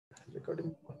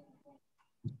Recording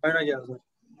होइन क्या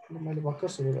sir मैले भर्खर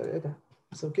सुरु गरेँ है त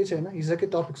सो के छैन हिजोकै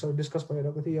टपिक्सहरू डिस्कस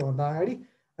भइरहेको थियो योभन्दा अगाडि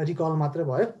रिकल मात्रै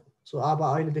भयो सो अब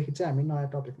अहिलेदेखि चाहिँ हामी नयाँ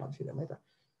टपिकमा छिरौँ है त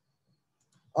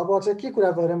अब चाहिँ के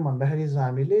कुरा गऱ्यौँ भन्दाखेरि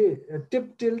हामीले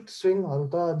टिप टिल्ट स्विङहरू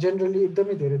त जेनरली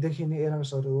एकदमै धेरै देखिने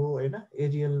एरर्सहरू हो होइन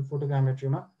एरियल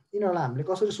फोटोग्रामेट्रीमा यिनीहरूलाई हामीले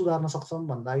कसरी सुधार्न सक्छौँ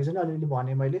भन्दा हिजो नै अलिअलि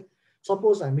भने मैले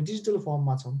सपोज हामी डिजिटल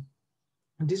फर्ममा छौँ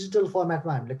डिजिटल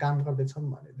फर्मेटमा हामीले काम गर्दैछौँ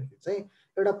भनेदेखि चाहिँ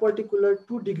एउटा पर्टिकुलर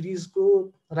 2 डिग्रिजको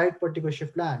राइटपट्टिको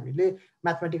सिफ्टलाई हामीले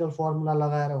म्याथमेटिकल फर्मुला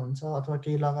लगाएर हुन्छ अथवा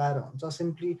केही लगाएर हुन्छ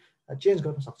सिम्पली चेन्ज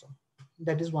गर्न सक्छौँ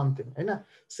द्याट इज वान थिङ होइन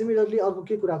सिमिलरली अर्को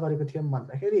के कुरा गरेको थियौँ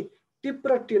भन्दाखेरि टिप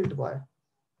र टिल्ट भयो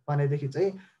भनेदेखि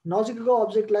चाहिँ नजिकको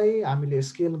अब्जेक्टलाई हामीले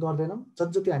स्केल गर्दैनौँ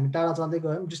जति हामी टाढा जाँदै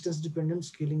गयौँ डिस्टेन्स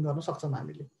डिपेन्डेन्ट स्केलिङ गर्न सक्छौँ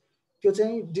हामीले त्यो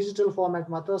चाहिँ डिजिटल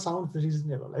फर्मेटमा त साउन्ड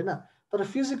रिजनेबल होइन तर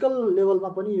फिजिकल लेभलमा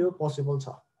पनि यो पोसिबल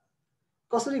छ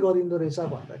कसरी गरिँदो रहेछ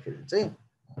भन्दाखेरि चाहिँ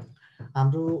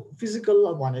हाम्रो फिजिकल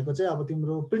भनेको चाहिँ अब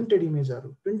तिम्रो प्रिन्टेड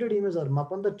इमेजहरूमा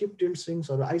पनि त टिप टिल्ट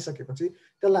स्विङ्सहरू आइसकेपछि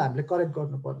त्यसलाई हामीले करेक्ट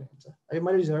गर्नुपर्ने हुन्छ है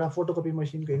मैले एउटा फोटोकपी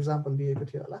मसिनको इक्जाम्पल दिएको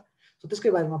थियो होला सो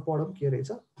त्यसकै बारेमा पढौँ के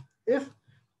रहेछ if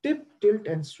tip tilt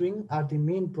and swing are the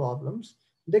main problems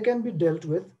they can be dealt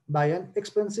with by an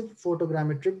expensive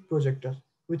photogrammetric projector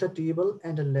with a table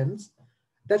and a lens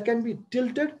that can be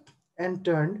tilted and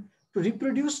turned to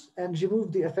reproduce and remove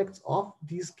the effects of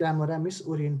these camera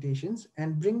misorientations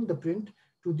and bring the print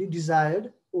to the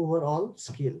desired overall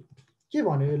scale. के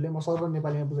भन्यो यसले म सरल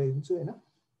नेपालीमा बुझाइदिन्छु हैन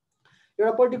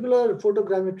एउटा particular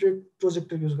photogrammetric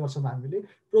projector use गर्छौँ हामीले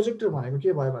प्रोजेक्टर भनेको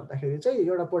के भयो भन्दाखेरि चाहिँ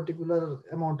एउटा पर्टिकुलर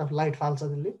अमाउन्ट अफ लाइट फाल्छ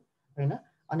त्यसले हैन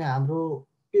अनि हाम्रो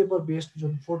पेपर बेस्ड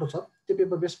जुन फोटो छ त्यो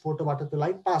पेपर बेस्ड फोटोबाट त्यो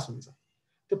लाइट पास हुन्छ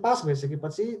त्यो पास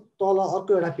भइसकेपछि तल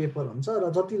अर्को एउटा पेपर हुन्छ र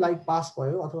जति लाइट पास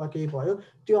भयो अथवा केही भयो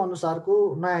त्यो अनुसारको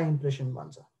नयाँ इम्प्रेसन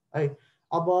बन्छ है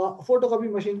अब फोटोकपी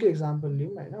मसिनकै इक्जाम्पल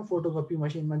लिउँ होइन फोटोकपी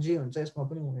मसिनमा जे हुन्छ यसमा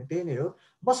पनि हुने त्यही नै हो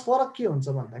बस फरक के हुन्छ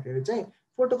भन्दाखेरि चाहिँ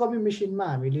फोटोकपी मेसिनमा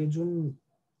हामीले जुन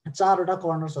 4वटा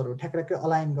कर्नर्सहरू ठ्याक्कै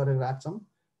अलाइन गरेर राख्छौँ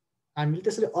हामीले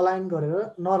त्यसरी अलाइन गरेर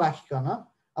नराखिकन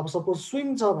अब सपोज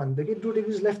स्विङ छ भनेदेखि 2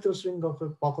 डिग्रिज लेफ्टतिर स्विङ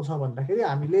भएको छ भन्दाखेरि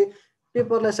हामीले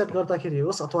पेपरलाई सेट गर्दाखेरि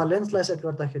होस् अथवा लेन्सलाई सेट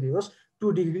गर्दाखेरि होस् 2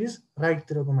 डिग्रिज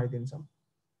राइटतिर घुमाइदिन्छौँ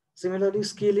सिमिलरली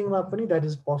स्केलिङमा पनि द्याट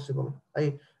इज पोसिबल है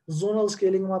जोनल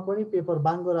स्केलिङमा पनि पेपर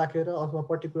बाङ्गो राखेर अथवा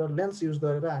पर्टिकुलर लेन्स युज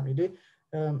गरेर हामीले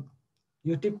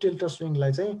यो टिप टिल्ट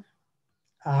स्विङलाई चाहिँ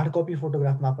हार्ड कपी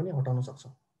फोटोग्राफमा पनि हटाउन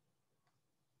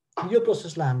सक्छौँ यो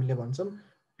प्रोसेसलाई हामीले भन्छौँ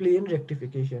प्लेन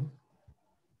रेक्टिफिकेसन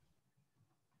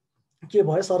के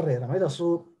भयो सर हेरौँ है त सो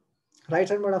राइट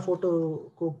साइडमा एउटा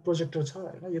फोटोको प्रोजेक्टर छ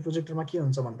होइन यो प्रोजेक्टरमा के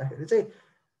हुन्छ भन्दाखेरि चाहिँ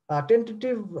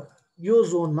टेन्टेटिभ यो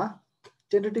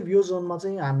जोनमा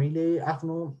चाहिँ हामीले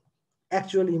आफ्नो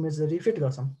एक्चुअल इमेजरी फिट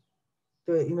गर्छौँ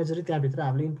त्यो इमेजरी त्यहाँभित्र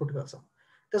हामीले इनपुट गर्छौँ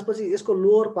त्यसपछि यसको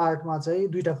लोवर पार्टमा चाहिँ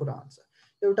दुईवटा कुरा हुन्छ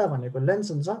एउटा भनेको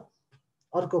लेन्स हुन्छ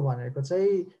अर्को भनेको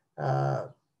चाहिँ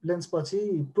लेन्सपछि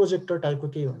प्रोजेक्टर टाइपको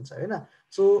केही हुन्छ होइन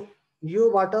सो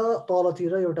योबाट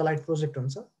तलतिर एउटा लाइट प्रोजेक्ट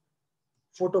हुन्छ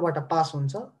फोटोबाट पास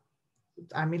हुन्छ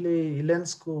हामीले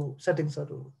लेन्सको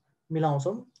सेटिङ्सहरू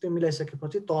मिलाउँछौँ त्यो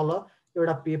मिलाइसकेपछि तल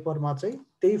एउटा पेपरमा चाहिँ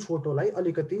त्यही फोटोलाई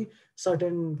अलिकति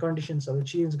सर्टेन कन्डिसन्सहरू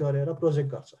चेन्ज गरेर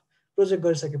प्रोजेक्ट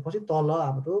गरिसकेपछि तल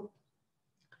हाम्रो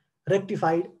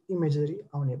रेक्टिफाइड इमेजरी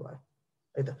आउने भयो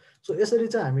है त सो यसरी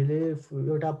चाहिँ हामीले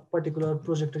एउटा पर्टिकुलर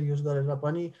प्रोजेक्टर युज गरेर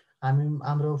पनि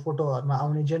हाम्रो फोटोहरूमा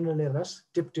आउने general errors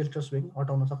tip tilt swing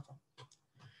हटाउन सक्छौँ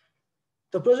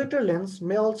The projector lens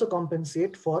may also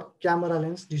compensate for camera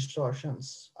lens distortions.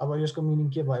 अब यसको मिनिङ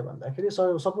के भयो भन्दाखेरि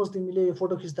सपोज तिमीले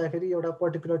फोटो खिच्दाखेरि एउटा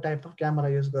particular type of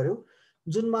camera use गर्यौ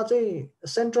जुनमा चाहिँ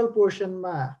सेन्ट्रल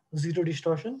पोर्सनमा 0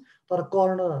 डिस्टर्सन तर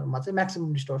कर्नरमा चाहिँ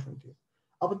म्याक्सिमम डिस्टर्सन थियो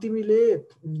अब तिमीले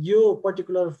यो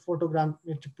पर्टिकुलर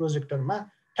फोटोग्रामेट्रिक प्रोजेक्टरमा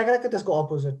ठ्याक्कै त्यसको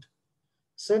अपोजिट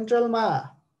सेन्ट्रलमा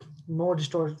नो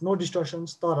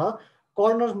डिस्टर्सन्स तर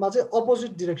कर्नरमा चाहिँ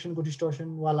अपोजिट डिरेक्सनको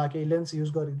डिस्टर्सनवाला केही लेन्स युज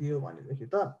गरिदियो भनेदेखि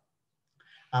त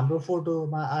हाम्रो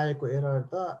फोटोमा आएको एरर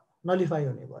त नलिफाई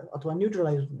हुने भयो अथवा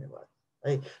न्युट्रलाइज हुने भयो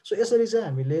है सो यसरी चाहिँ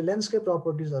हामीले लेन्सकै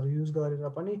प्रपर्टिजहरू युज गरेर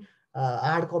पनि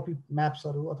हार्ड कपी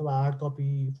म्याप्सहरू अथवा हार्ड कपी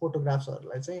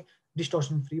फोटोग्राफ्सहरूलाई चाहिँ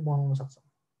डिस्टर्सन फ्री बनाउन सक्छौँ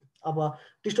अब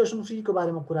डिस्टर्सन फ्रीको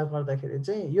बारेमा कुरा गर्दाखेरि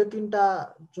चाहिँ यो 3टा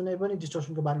जुनै पनि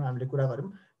डिस्टर्सनको बारेमा हामीले कुरा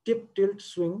गऱ्यौँ टिप टिल्ट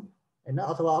स्विङ हैन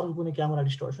अथवा अरू कुनै क्यामेरा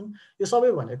डिस्टर्सन यो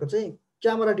सबै भनेको चाहिँ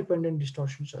क्यामेरा डिपेन्डेन्ट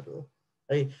डिस्टर्सन्सहरू हो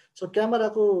है सो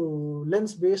क्यामेराको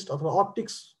लेन्स बेस्ड अथवा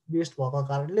अप्टिक्स बेस्ड भएको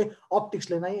कारणले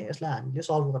अप्टिक्सले नै यसलाई हामीले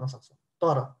सल्भ गर्न सक्छौँ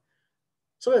तर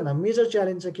सबैभन्दा मेजर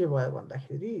च्यालेन्ज चाहिँ के भयो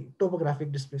भन्दाखेरि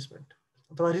टोपोग्राफिक डिस्प्लेसमेन्ट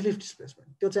अथवा रिलिफ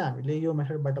डिस्प्लेसमेन्ट त्यो चाहिँ हामीले यो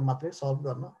मेथडबाट मात्रै सल्भ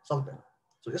गर्न सक्दैन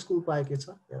सो यसको उपाय के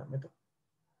छ हेरौँ त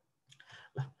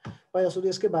ल पहिला सुरु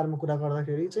यसकै बारेमा कुरा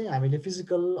गर्दाखेरि चाहिँ हामीले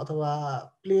फिजिकल अथवा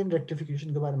प्लेन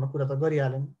रेक्टिफिकेसनको बारेमा कुरा त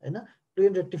गरिहाल्यौँ होइन।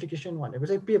 प्लेन रेक्टिफिकेसन भनेको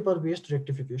चाहिँ पेपर बेस्ड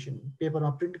रेक्टिफिकेसन, पेपरमा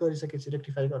प्रिन्ट गरिसकेपछि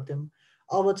रेक्टिफाई गर्थ्यौँ।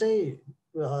 अब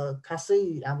चाहिँ खासै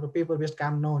हाम्रो पेपर बेस्ड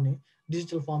काम नहुने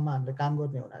डिजिटल फर्ममा हामीले काम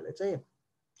गर्ने हुनाले चाहिँ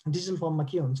डिजिटल फर्ममा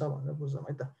के हुन्छ भनेर बुझौँ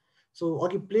है त। सो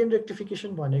अघि प्लेन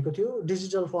रेक्टिफिकेसन भनेको थियो,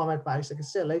 डिजिटल फर्मेटमा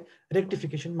आइसकेपछि चाहिँ यसलाई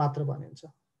रेक्टिफिकेसन मात्र भनिन्छ।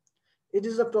 It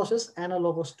is a process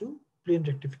analogous to plain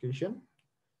रेक्टिफिकेसन,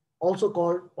 also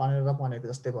called भनेर भनेको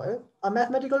जस्तै भयो। A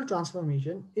mathematical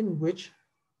transformation in which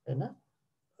हैन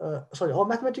a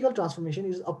mathematical transformation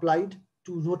is applied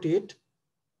to rotate,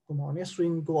 घुमाउने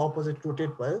swing को opposite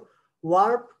rotate भयो,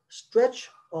 warp, stretch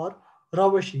or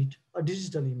rubber sheet a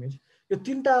digital image। यो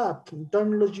तीनटा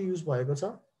टर्मिनोलोजी युज भएको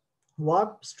छ,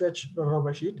 वार्प, स्ट्रेच र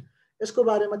रबर शीट। यसको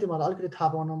बारेमा तिमीहरूलाई अलिकति थाहा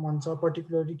पाउन मन छ,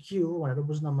 पर्टिकुलरली के हो भनेर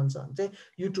बुझ्न मन छ भने चाहिँ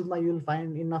युट्युबमा you will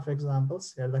find enough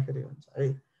examples हेर्दाखेरि हुन्छ है।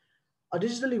 A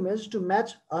digital image to match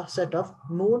a set of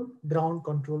known ground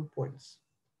control points।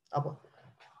 अब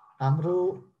हाम्रो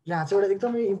यहाँ चाहिँ एउटा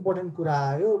एकदमै इम्पोर्टेन्ट कुरा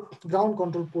आयो, ग्राउन्ड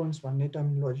कन्ट्रोल पोइन्ट्स भन्ने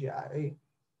टर्मिनोलोजी आयो है।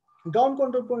 ग्राउन्ड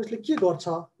कन्ट्रोल पोइन्ट्सले के गर्छ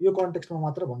यो कन्टेक्स्टमा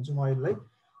मात्र भन्छु म अहिले।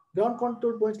 ग्राउन्ड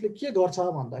कन्ट्रोल पोइन्ट्सले के गर्छ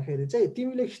भन्दाखेरि चाहिँ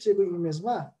तिमीले खिचेको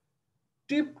इमेजमा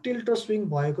टिप, टिल्ट र स्विङ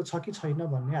भएको छ कि छैन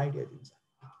भन्ने आइडिया दिन्छ।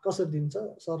 कसरी दिन्छ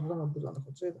सर र म बुझाउन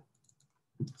खोज्छु है त।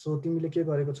 सो तिमीले के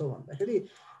गरेको छौ भन्दाखेरि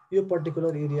यो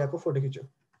पर्टिकुलर एरियाको फोटो खिच्यौ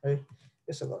है,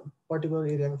 यसो गर्नु, पर्टिकुलर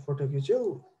एरियाको फोटो खिच्यौ,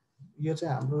 यो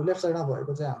चाहिँ हाम्रो लेफ्ट साइडमा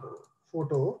भएको चाहिँ हाम्रो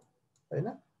फोटो हो होइन,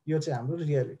 यो चाहिँ हाम्रो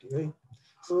रियालिटी है।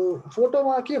 सो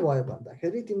फोटोमा के भयो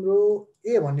भन्दाखेरि तिम्रो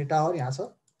ए भन्ने टावर यहाँ छ,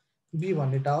 बी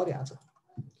भन्ने टावर यहाँ छ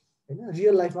होइन।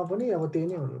 रियल लाइफमा पनि अब त्यही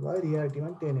नै हुने भयो, रियालिटीमा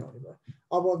पनि त्यही नै हुने भयो।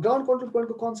 अब ग्राउन्ड कन्ट्रोल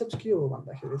पोइन्टको कन्सेप्ट के हो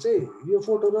भन्दाखेरि चाहिँ यो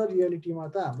फोटो र रियालिटीमा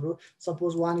त हाम्रो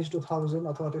सपोज 1:1000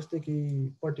 अथवा त्यस्तै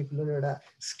केही पर्टिकुलर एउटा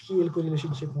स्केलको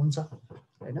रिलेसनसिप हुन्छ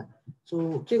होइन।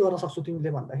 सो के गर्न सक्छौ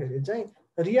तिमीले भन्दाखेरि चाहिँ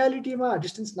रियालिटीमा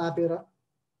डिस्टेन्स नापेर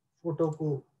फोटोको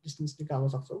डिस्टेन्स निकाल्न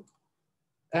सक्छौ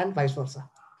एन्ड भाइस वर्सा।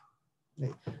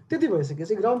 त्यति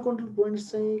भइसकेपछि ग्राउन्ड कन्ट्रोल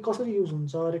पोइन्ट्स चाहिँ कसरी युज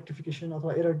हुन्छ रेक्टिफिकेसन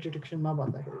अथवा एरर डिटेक्सनमा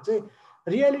भन्दाखेरि चाहिँ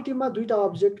रियालिटीमा दुईवटा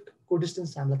अब्जेक्टको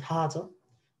डिस्टेन्स हामीलाई थाहा छ,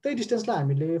 त्यही डिस्टेन्सलाई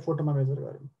हामीले फोटोमा मेजर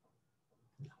गऱ्यौँ।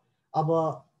 अब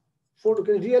फोटो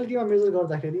के रियालिटीमा मेजर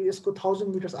गर्दाखेरि यसको 1000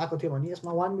 मिटर्स आएको थियो भने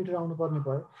यसमा 1 मिटर आउनु पर्ने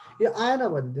भयो। यो आएन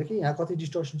भनेदेखि यहाँ कति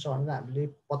डिस्टोर्सन छ भनेर हामीले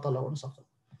पत्ता लगाउन सक्छौँ।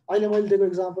 अहिले मैले दिएको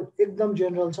इक्जाम्पल एकदम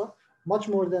जेनरल छ, मच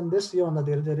मोर देन दिस, योभन्दा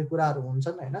धेरै धेरै कुराहरू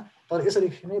हुन्छन् होइन, तर यसरी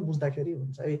नै बुझ्दाखेरि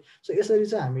हुन्छ है। सो यसरी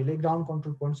चाहिँ हामीले ग्राउन्ड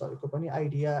कन्ट्रोल पोइन्ट्सहरूको पनि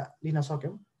आइडिया लिन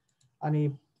सक्यौँ। अनि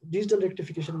डिजिटल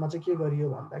रेक्टिफिकेसनमा चाहिँ के गरियो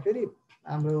भन्दाखेरि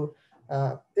हाम्रो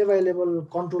एभाइलेबल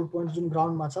कन्ट्रोल पोइन्ट जुन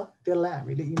ग्राउन्डमा छ त्यसलाई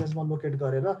हामीले इमेजमा लोकेट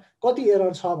गरेर कति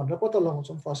एरर छ भनेर पत्ता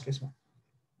लगाउँछौँ। फर्स्ट केसमा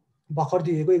भर्खर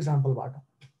दिएको इक्जाम्पलबाट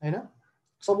होइन,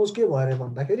 सपोज के भयो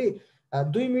भन्दाखेरि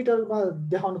 2 मिटरमा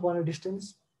देखाउनु पर्ने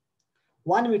डिस्टेन्स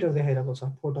 1 मिटर देखाइरहेको छ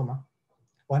फोटोमा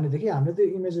भनेदेखि हामीले त्यो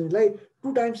इमेजरीलाई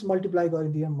 2 टाइम्स मल्टिप्लाई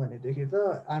गरिदियौँ भनेदेखि त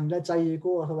हामीलाई चाहिएको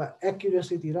अथवा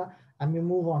एक्युरेसीतिर हामी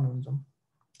मुभ अन हुन्छौँ।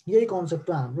 यही कन्सेप्ट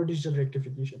हो हाम्रो digital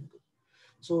रेक्टिफिकेसनको।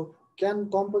 So can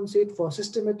compensate for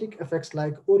systematic effects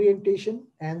like orientation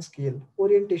and scale।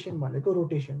 Orientation भनेको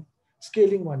रोटेसन,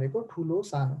 स्केलिङ भनेको ठुलो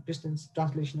सानो डिस्टेन्स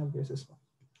ट्रान्सलेसनल बेसिसमा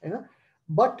हैन।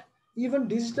 But even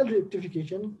digital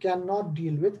रेक्टिफिकेसन can not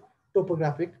deal with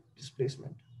topographic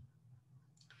displacement.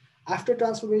 After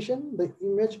transformation the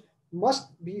image must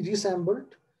be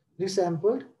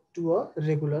resampled to a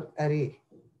regular array।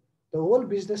 The whole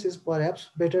business is perhaps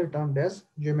better termed as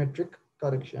geometric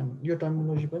correction. यो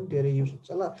terminology पनि धेरै use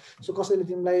हुन्छ ल। So कसैले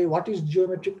तिमीलाई what is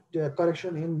geometric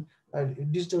correction in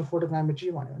digital photogrammetry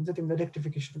भन्यो भने चाहिँ तिमीले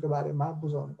रेक्टिफिकेसनको बारेमा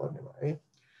बुझाउनु पर्ने भयो है।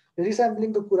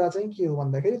 रिस्याम्पलिङको कुरा चाहिँ के हो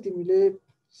भन्दाखेरि तिमीले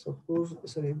सपोज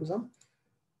यसरी बुझौँ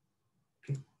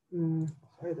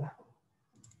है त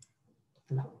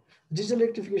ल। डिजिटल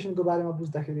रेक्टिफिकेसनको बारेमा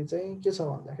बुझ्दाखेरि चाहिँ के छ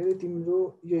भन्दाखेरि तिम्रो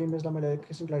यो इमेजलाई मैले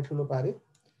एकैछिनलाई ठुलो पारेँ,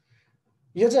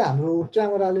 यो चाहिँ हाम्रो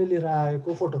क्यामेराले लिएर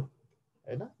आएको फोटो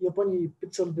हैन। यो पनि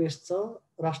पिक्सल बेस्ड छ,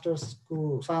 रास्टर्सको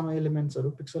सानो एलिमेन्ट्सहरू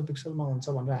पिक्सलमा हुन्छ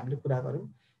भनेर हामीले कुरा गऱ्यौँ।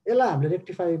 यसलाई हामीले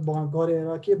रेक्टिफाई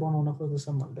गरेर के बनाउन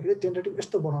खोज्दैछौँ भन्दाखेरि टेन्टेटिभ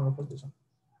यस्तो बनाउन खोज्दैछौँ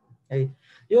है।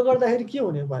 यो गर्दाखेरि के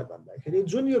हुने भयो भन्दाखेरि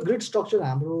जुन यो ग्रिड स्ट्रक्चर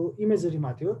हाम्रो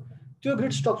इमेजरीमा थियो त्यो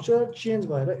ग्रिड स्ट्रक्चर चेन्ज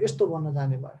भएर यस्तो बन्न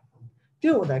जाने भयो।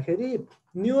 त्यो हुँदाखेरि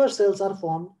newer sales are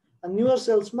form, newer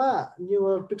सेल्समा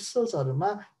newer पिक्सल्सहरूमा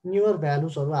newer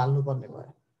भ्यालुजहरू हाल्नुपर्ने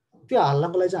भयो। त्यो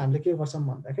हाल्नको लागि चाहिँ हामीले के गर्छौँ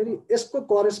भन्दाखेरि यसको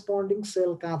करेस्पोन्डिङ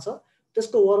सेल कहाँ छ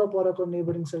त्यसको वरपरको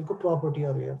नेबरिङ सेलको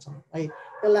प्रपर्टीहरू हेर्छौँ है।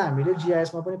 यसलाई हामीले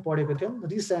जिआइएसमा पनि पढेको थियौँ,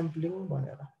 रिस्याम्पलिङ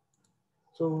भनेर।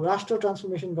 सो रास्टर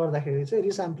ट्रान्सफर्मेसन गर्दाखेरि चाहिँ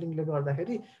रिस्याम्पलिङले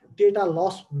गर्दाखेरि डेटा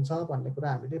लस हुन्छ भन्ने कुरा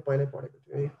हामीले पहिल्यै पढेको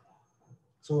थियो है।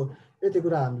 सो यति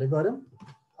कुरा हामीले गऱ्यौँ।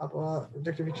 अब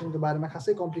रेक्टिफिकेसनको बारेमा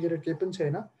खासै कम्प्लिकेटेड केही पनि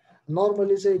छैन।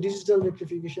 नर्मली चाहिँ डिजिटल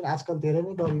रेक्टिफिकेसन आजकल धेरै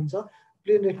नै गरिन्छ।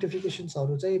 प्लेन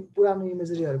रेक्टिफिकेसन्सहरू चाहिँ पुरानो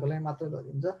इमेजरीहरूको लागि मात्र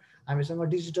गरिन्छ। हामीसँग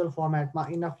डिजिटल फर्मेटमा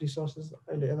इनफ रिसोर्सेस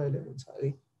अहिले एभाइलेबल छ है।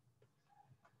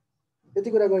 यति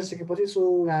कुरा गरिसकेपछि सो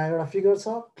यहाँ एउटा फिगर छ,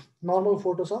 नर्मल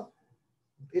फोटो छ।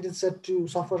 It is set to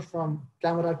suffer from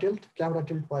camera tilt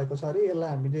भएको छ अरे। यसलाई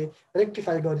हामीले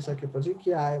रेक्टिफाई गरिसकेपछि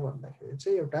के आयो भन्दाखेरि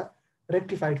चाहिँ एउटा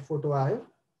रेक्टिफाइड फोटो आयो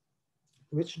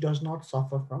which does not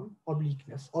suffer from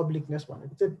अब्लिकनेस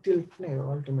भनेको चाहिँ टिल्ट नै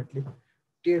हो, अल्टिमेटली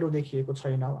टेढो देखिएको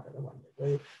छैन भनेर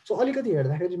भनेको। सो अलिकति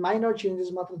हेर्दाखेरि माइनर चेन्जेस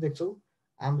मात्र देख्छौँ,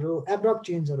 हाम्रो एब्रप्ट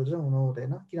चेन्जहरू चाहिँ हुनु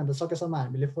हुँदैन, किनभने सकेसम्म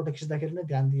हामीले फोटो खिच्दाखेरि नै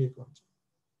ध्यान दिएको हुन्छ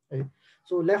है।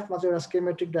 सो लेफ्टमा चाहिँ एउटा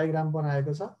स्केमेटिक डायग्राम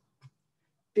बनाएको छ,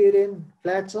 टेरेन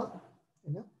फ्ल्याट छ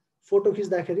होइन, फोटो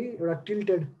खिच्दाखेरि एउटा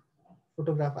टिल्टेड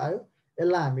फोटोग्राफ आयो।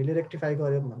 यसलाई हामीले रेक्टिफाई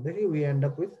गऱ्यौँ भनेदेखि we and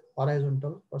up with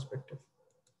हराइजोन्टल perspective.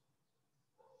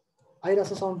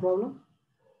 आइरहेछ साउन्ड प्रब्लम?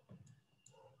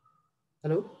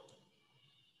 हेलो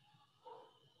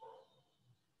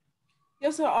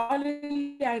यस सर,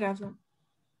 अलरेडी आइरहेछ।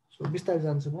 सो बिस्तारै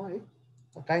जान्छु म है,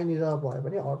 कहीँनिर भयो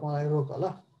भने मलाई रोक होला।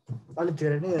 अलिक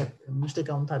धेरै नै मिस्टेक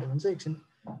आउनु थाल्यो भने चाहिँ एकछिन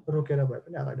रोकेर भए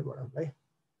पनि अगाडि बढाउँ है।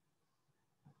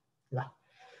 ल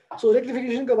सो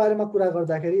रेक्टिफिकेसनको बारेमा कुरा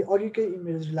गर्दाखेरि अघिकै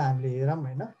इमेजलाई हामीले हेरौँ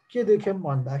होइन, के देख्यौँ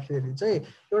भन्दाखेरि चाहिँ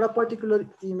एउटा पर्टिकुलर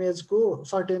इमेजको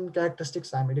सर्टेन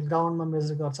क्यारेक्टरिस्टिक्स हामीले ग्राउन्डमा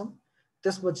मेजर गर्छौँ,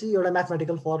 त्यसपछि एउटा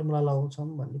म्याथमेटिकल फर्मुला लगाउँछौँ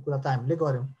भन्ने कुरा त हामीले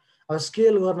गऱ्यौँ। अब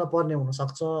स्केल गर्न पर्ने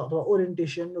हुनसक्छ अथवा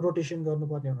ओरिएन्टेसन रोटेसन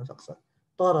गर्नुपर्ने हुनसक्छ,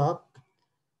 तर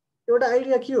एउटा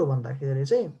आइडिया के हो भन्दाखेरि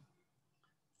चाहिँ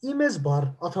इमेजभर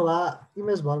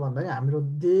भन्दा नि हाम्रो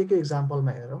दिएको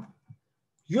इक्जाम्पलमा हेरौँ,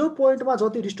 यो पोइन्टमा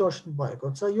जति डिस्टर्सन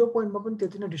भएको छ यो पोइन्टमा पनि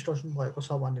त्यति नै डिस्टर्सन भएको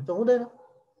छ भन्ने त हुँदैन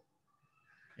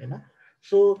होइन।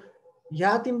 सो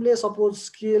यहाँ तिमीले सपोज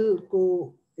स्केलको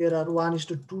एरर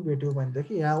 1:2 भेट्यो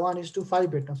भनेदेखि यहाँ 1:5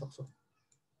 भेट्न सक्छौ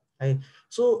है।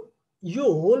 सो यो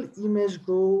whole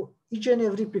इमेजको each and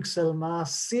every पिक्सलमा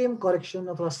same correction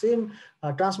अथवा सेम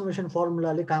ट्रान्सफर्मेसन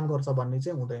फर्मुलाले काम गर्छ भन्ने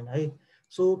चाहिँ हुँदैन है।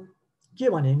 सो के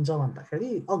भनिन्छ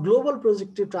भन्दाखेरि a global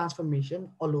प्रोजेक्टिभ transformation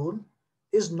alone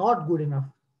is not good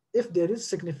enough if there is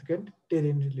significant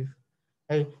terrain relief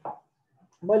है।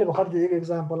 मैले भर्खर दिएको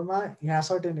इक्जाम्पलमा यहाँ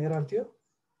सर्टेन एरर थियो,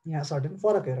 यहाँ सर्टेन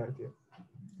फरक एरर थियो।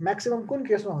 म्याक्सिमम कुन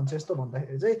केसमा हुन्छ यस्तो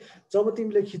भन्दाखेरि चाहिँ जब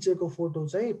तिमीले खिचेको फोटो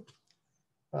चाहिँ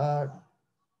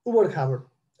उबड खाबड,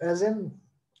 एज एन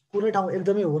कुनै ठाउँ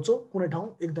एकदमै होचो, कुनै ठाउँ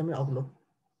एकदमै अग्लो,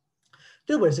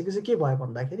 त्यो भइसकेपछि के भयो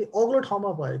भन्दाखेरि अग्लो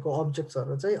ठाउँमा भएको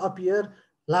अब्जेक्ट्सहरू चाहिँ अपियर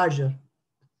लार्जर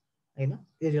होइन।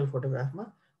 एरियल फोटोग्राफमा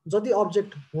जति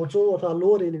अब्जेक्ट होचो अथवा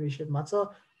लोवर एलिभेसनमा छ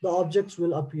the objects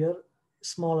will appear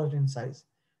smaller in size.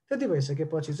 त्यति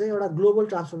भइसकेपछि चाहिँ एउटा ग्लोबल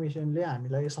ट्रान्सफर्मेसनले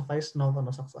हामीलाई सफाइस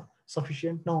नगर्न सक्छ,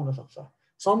 सफिसियन्ट नहुन सक्छ।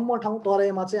 सम्म ठाउँ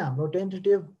तराईमा चाहिँ हाम्रो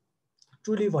टेन्टेटिभ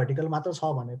ट्रुली भर्टिकल मात्र छ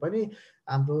भने पनि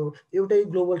हाम्रो एउटै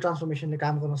ग्लोबल ट्रान्सफर्मेसनले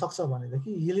काम गर्न सक्छ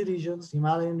भनेदेखि हिली रिजन्स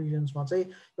हिमालयन रिजन्समा चाहिँ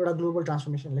एउटा ग्लोबल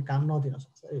ट्रान्सफर्मेसनले काम नदिन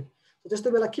सक्छ है।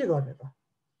 त्यस्तो बेला के गर्ने त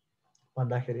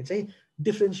भन्दाखेरि चाहिँ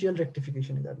डिफरेन्सियल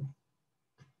रेक्टिफिकेसन गर्ने।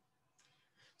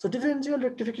 सो डिफरेन्सियल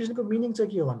रेक्टिफिकेसनको मिनिङ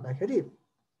चाहिँ के हो भन्दाखेरि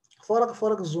फरक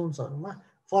फरक जोन्सहरूमा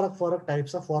फरक फरक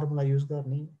टाइप्स अफ फर्मुला युज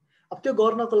गर्ने। अब त्यो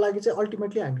गर्नको लागि चाहिँ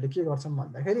अल्टिमेटली हामीले के गर्छौँ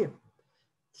भन्दाखेरि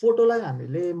फोटोलाई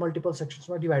हामीले मल्टिपल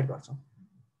सेक्सन्समा डिभाइड गर्छौँ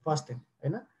फर्स्ट थिङ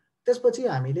होइन। त्यसपछि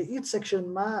हामीले इच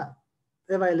सेक्सनमा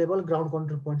एभाइलेबल ग्राउन्ड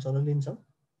कन्ट्रोल पोइन्ट्सहरू लिन्छौँ।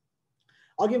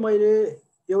 अघि मैले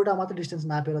एउटा मात्रै डिस्टेन्स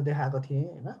नापेर देखाएको थिएँ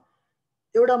होइन,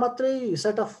 एउटा मात्रै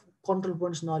सेट अफ कन्ट्रोल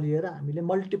पोइन्ट्स नलिएर हामीले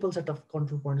multiple set of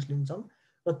control points लिन्छौँ।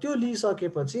 र त्यो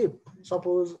लिइसकेपछि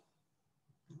सपोज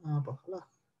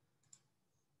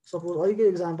अघिकै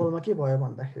इक्जाम्पलमा के भयो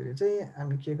भन्दाखेरि चाहिँ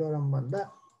हामी के गरौँ भन्दा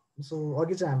सो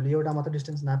अघि चाहिँ हामीले एउटा मात्र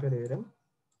डिस्टेन्स नापेर हेऱ्यौँ,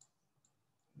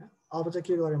 अब चाहिँ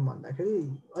के गऱ्यौँ भन्दाखेरि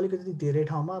अलिकति धेरै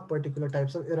ठाउँमा पर्टिकुलर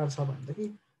टाइप्स अफ एरर छ भनेदेखि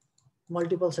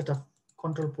multiple set of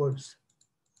control points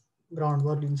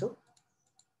ग्राउन्डवर लिन्छौँ।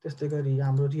 त्यस्तै गरी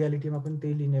हाम्रो रियालिटीमा पनि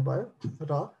त्यही लिने भयो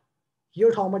र यो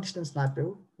ठाउँमा डिस्टेन्स नाप्यौ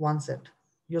वान सेट,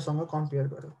 योसँग कम्पेयर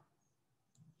गऱ्यौँ,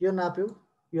 यो नाप्यौ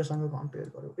योसँग कम्पेयर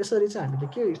गऱ्यौँ। यसरी चाहिँ हामीले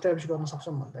के इस्टाब्लिस गर्न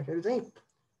सक्छौँ भन्दाखेरि चाहिँ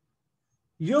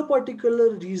यो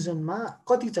पर्टिकुलर रिजनमा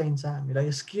कति चाहिन्छ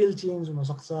हामीलाई, स्केल चेन्ज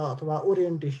हुनसक्छ अथवा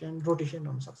ओरिएन्टेसन रोटेसन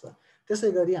हुनसक्छ।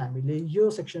 त्यसै गरी हामीले यो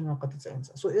सेक्सनमा कति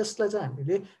चाहिन्छ। सो यसलाई चाहिँ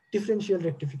हामीले डिफरेन्सियल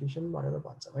रेक्टिफिकेसन भनेर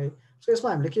भन्छौँ है। सो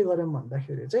यसमा हामीले के गर्यौँ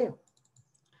भन्दाखेरि चाहिँ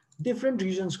डिफ्रेन्ट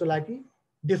रिजन्सको लागि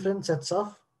डिफ्रेन्ट सेट्स अफ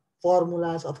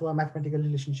फर्मुलाज अथवा म्याथमेटिकल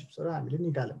रिलेसनसिप्सहरू हामीले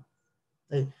निकाल्यौँ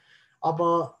है। अब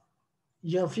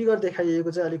यो फिगर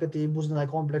देखाइएको चाहिँ अलिकति बुझ्नलाई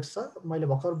कम्प्लेक्स छ, मैले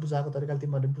भर्खर बुझाएको तरिकाले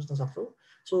तिमीहरूले बुझ्न सक्छौ।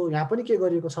 सो यहाँ पनि के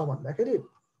गरिएको छ भन्दाखेरि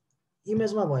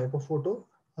इमेजमा भएको फोटो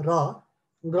र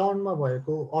ग्राउन्डमा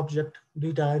भएको अब्जेक्ट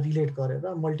दुईटा रिलेट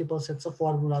गरेर मल्टिपल सेट्स अफ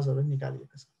फर्मुलाजहरू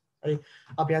निकालिएको छ है।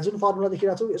 अब यहाँ जुन फर्मुला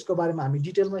देखिरहेको छौँ यसको बारेमा हामी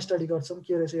डिटेलमा स्टडी गर्छौँ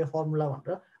के रहेछ यो फर्मुला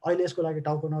भनेर। अहिले यसको लागि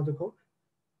टाउको नदुखौ,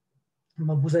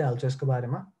 म बुझाइहाल्छु यसको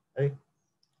बारेमा है।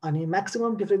 अनि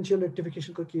म्याक्सिमम डिफरेन्सियल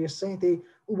रेक्टिफिकेसनको केस चाहिँ त्यही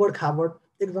उबड खाबड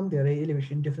एकदम धेरै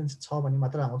एलिभेसन डिफरेन्स छ भने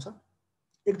मात्र आउँछ।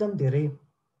 एकदम धेरै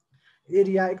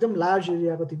एरिया, एकदम लार्ज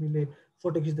एरियाको तिमीले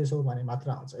फोटो खिच्दैछौ भने मात्र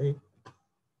आउँछ है।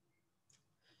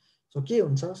 सो के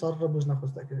हुन्छ सर र बुझ्न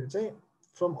खोज्दाखेरि चाहिँ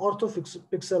फ्रम अर्थो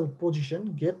पिक्सल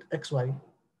पोजिसन गेट XY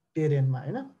टेरेनमा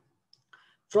हैन,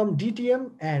 from DTM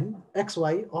and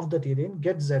XY of the terrain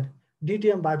get Z,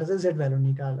 डिटिएमबाट चाहिँ Z भ्यालु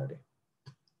निकाल अरे।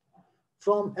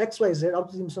 फ्रम XYZ, अब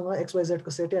तिमीसँग XYZ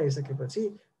को सेटै आइसकेपछि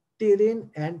terrain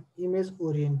and image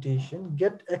orientation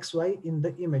get XY in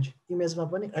the image, इमेजमा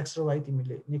पनि X र Y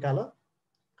तिमीले निकाल।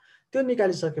 त्यो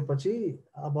निकालिसकेपछि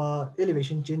अब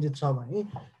एलिभेसन चेन्जेस छ भने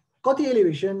कति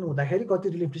एलिभेसन हुँदाखेरि कति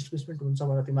रिलिफ डिस्प्लेसमेन्ट हुन्छ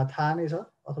भनेर तिमीलाई थाहा नै छ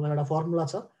अथवा एउटा फर्मुला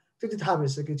छ। त्यति थाहा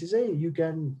भइसकेपछि चाहिँ you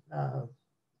can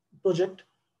project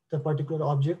the particular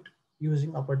object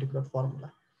using a particular formula.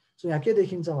 So यहाँ के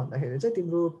देखिन्छ भन्दाखेरि चाहिँ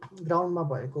तिम्रो ग्राउन्डमा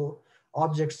भएको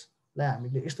अब्जेक्ट्सलाई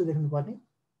हामीले यस्तो देख्नुपर्ने,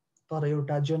 तर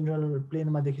एउटा जेनरल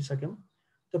प्लेनमा देखिसक्यौँ।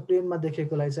 त्यो प्लेनमा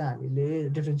देखेकोलाई चाहिँ हामीले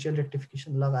डिफरेन्सियल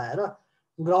रेक्टिफिकेसन लगाएर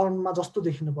ग्राउन्डमा जस्तो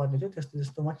देखिनुपर्ने थियो त्यस्तो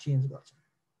त्यस्तोमा चेन्ज गर्छ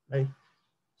है।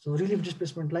 सो रिलिफ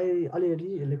डिस्प्लेसमेन्टलाई अलिअलि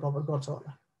यसले कभर गर्छ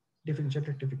होला डिफरेन्सियल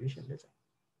रेक्टिफिकेसनले चाहिँ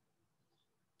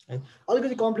है।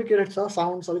 अलिकति कम्प्लिकेटेड छ,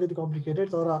 साउन्ड्स अलिकति कम्प्लिकेटेड,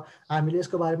 तर हामीले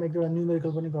यसको बारेमा एक दुईवटा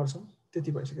न्युमेरिकल पनि गर्छौँ।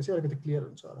 त्यति भइसकेपछि अलिकति क्लियर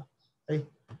हुन्छ होला है।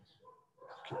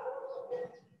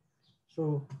 सो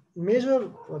मेजर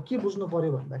के बुझ्नु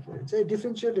पऱ्यो भन्दाखेरि चाहिँ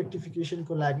डिफरेन्सियल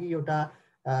रेक्टिफिकेसनको लागि एउटा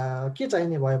के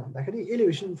चाहिने भयो भन्दाखेरि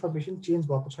एलिभेसन इन्फर्मेसन चेन्ज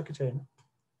भएको छ कि छैन।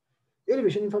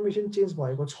 एलिभेसन इन्फर्मेसन चेन्ज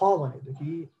भएको छ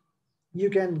भनेदेखि you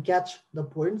can catch the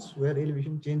points where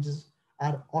elevation changes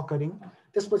are occurring.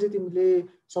 त्यसपछि तिमीले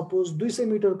सपोज 200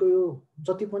 मिटरको यो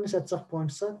जति पनि सेट्स अफ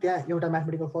पोइन्ट्स छ त्यहाँ एउटा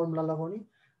म्याथमेटिकल फर्मुला लगाउने,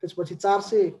 त्यसपछि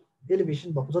 400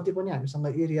 एलिभेसन भएको जति पनि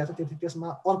हामीसँग एरिया छ त्यति त्यसमा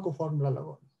अर्को फर्मुला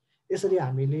लगाउने। यसरी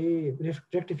हामीले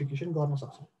रेक्टिफिकेसन गर्न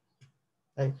सक्छौँ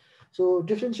है। सो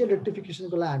डिफरेन्सियल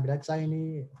रेक्टिफिकेसनको लागि हामीलाई चाहिने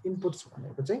इनपुट्स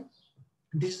भनेको चाहिँ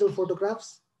digital photographs,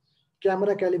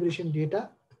 camera calibration data,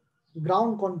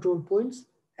 ground control points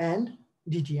and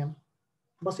DTM,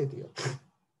 बस यति हो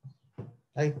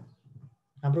है।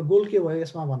 हाम्रो गोल के भयो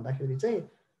यसमा भन्दाखेरि चाहिँ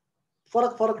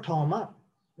फरक फरक ठाउँमा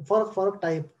फरक फरक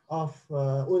टाइप अफ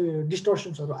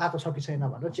डिस्टर्सन्सहरू आएको छ कि छैन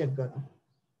भनेर चेक गर्ने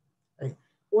है।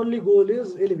 Only goal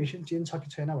is elevation change छ कि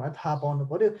छैन भनेर थाहा पाउनु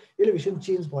पर्यो। एलिभेसन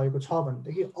चेन्ज भएको छ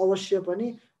भनेदेखि अवश्य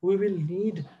पनि we will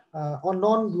need a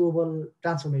non global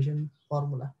transformation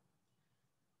formula.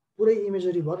 पुरै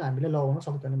इमेजरी भर हामीले लगाउन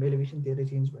सक्दैनौँ एलिभेसन धेरै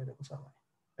चेन्ज भइरहेको छ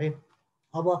भने है।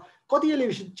 अब कति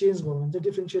एलिभेसन चेन्ज भयो भने चाहिँ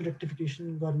डिफरेन्सियल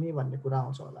रेक्टिफिकेसन गर्ने भन्ने कुरा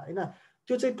आउँछ होला होइन।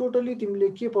 त्यो चाहिँ टोटली तिमीले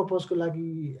के पर्पजको लागि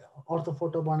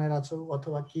अर्थोफोटो बनाइरहेको छौ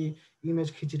अथवा के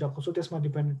इमेज खिचिरहेको छौ त्यसमा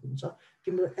डिपेन्डेन्ट हुन्छ।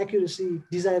 तिम्रो एक्युरेसी,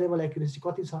 डिजायरेबल एक्युरेसी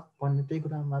कति छ भन्ने त्यही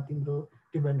कुरामा तिम्रो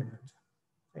डिपेन्डेन्ट हुन्छ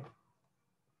है।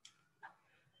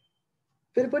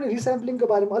 फेरि पनि रिस्याम्पलिङको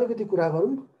बारेमा अलिकति कुरा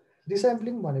गरौँ।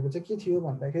 रिस्याम्पलिङ भनेको चाहिँ के थियो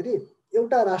भन्दाखेरि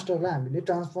एउटा राष्ट्रलाई हामीले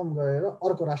ट्रान्सफर्म गरेर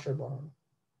अर्को राष्ट्र बनाउनु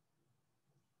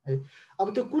है।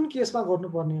 अब त्यो कुन केसमा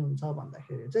गर्नुपर्ने हुन्छ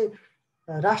भन्दाखेरि चाहिँ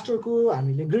राष्ट्रको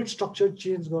हामीले ग्रिड स्ट्रक्चर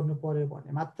चेन्ज गर्नु पर्यो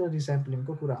भने मात्र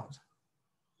रिस्याम्पलिङको कुरा आउँछ।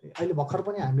 अहिले भर्खर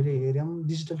पनि हामीले हेऱ्यौँ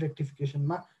डिजिटल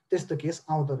रेक्टिफिकेसनमा त्यस्तो केस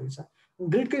आउँदो रहेछ,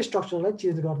 ग्रिडकै स्ट्रक्चरलाई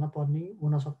चेन्ज गर्न पर्ने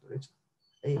हुन सक्दो रहेछ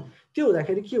है। त्यो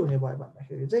हुँदाखेरि के हुने भयो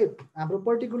भन्दाखेरि चाहिँ हाम्रो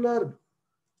पर्टिकुलर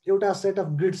एउटा सेट अफ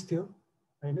ग्रिड्स थियो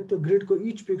होइन। त्यो ग्रिडको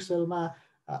इच पिक्सलमा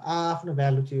आफ्नो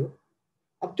भ्यालु थियो।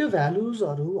 अब त्यो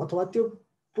भ्यालुजहरू अथवा त्यो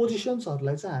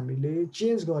पोजिसन्सहरूलाई चाहिँ हामीले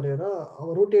चेन्ज गरेर अब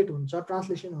रोटेट हुन्छ,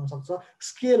 ट्रान्सलेसन हुनसक्छ,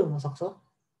 स्केल हुनसक्छ,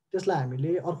 त्यसलाई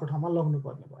हामीले अर्को ठाउँमा लग्नु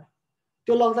पर्ने भयो।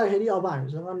 त्यो लग्दाखेरि अब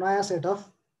हामीसँग नयाँ सेट अफ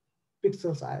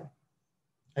पिक्सल्स आयो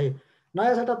है।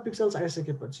 नयाँ सेट अफ पिक्सल्स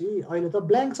आइसकेपछि अहिले त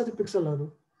ब्ल्याङ्क छ त्यो पिक्सलहरू।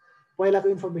 पहिलाको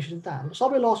इन्फर्मेसन त हाम्रो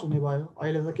सबै लस हुने भयो,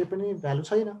 अहिले त केही पनि भ्यालु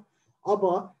छैन। अब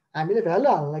हामीले भ्यालु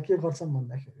हाल्नलाई के गर्छौँ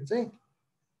भन्दाखेरि चाहिँ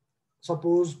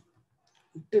सपोज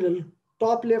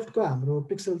टप लेफ्टको हाम्रो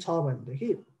पिक्सल छ भनेदेखि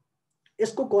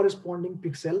यसको करेस्पोन्डिङ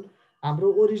पिक्सेल हाम्रो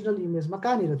ओरिजिनल इमेजमा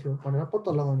कहाँनिर थियो भनेर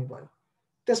पत्ता लगाउने भयो।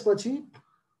 त्यसपछि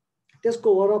त्यसको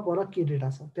वरपर के डेटा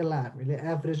छ त्यसलाई हामीले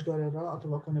एभरेज गरेर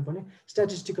अथवा कुनै पनि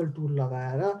स्ट्याटिस्टिकल टुल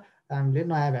लगाएर हामीले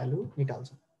नयाँ भ्यालु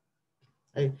निकाल्छौँ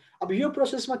है। अब यो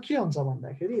प्रोसेसमा के हुन्छ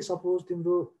भन्दाखेरि सपोज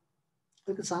तिम्रो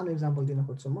अलिकति सानो इक्जाम्पल दिन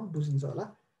खोज्छु म, बुझिन्छ होला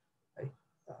है।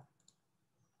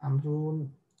 हाम्रो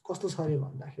कस्तो छ अरे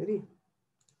भन्दाखेरि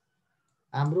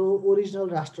हाम्रो ओरिजिनल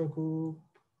राष्ट्रको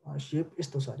सेप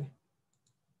यस्तो छ अरे।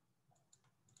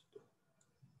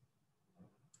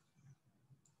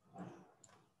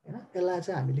 यसलाई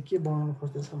चाहिँ हामीले के बनाउन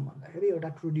खोज्दैछौँ भन्दाखेरि एउटा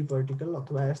 2D भर्टिकल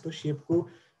अथवा यस्तो सेपको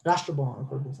राष्ट्र बनाउन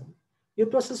खोज्दैछौँ। यो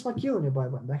प्रोसेसमा के हुने भयो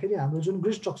भन्दाखेरि हाम्रो जुन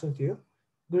ग्रिड स्ट्रक्चर थियो,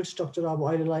 ग्रिड स्ट्रक्चर अब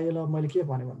अहिलेलाई यसलाई मैले के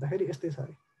भने भन्दाखेरि यस्तै छ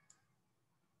अरे।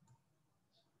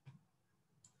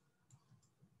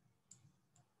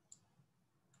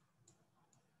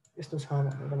 यस्तो छ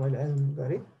भनेर मैले एज्युम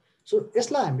गरेँ। सो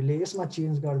यसलाई हामीले यसमा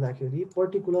चेन्ज गर्दाखेरि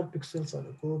पर्टिकुलर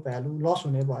पिक्सल्सहरूको भ्यालु लस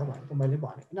हुने भयो भनेको मैले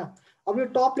भने होइन। अब यो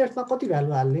टप लेफ्टमा कति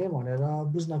भ्यालु हाल्ने भनेर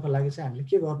बुझ्नको लागि चाहिँ हामीले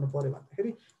के गर्नु पर्यो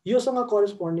भन्दाखेरि योसँग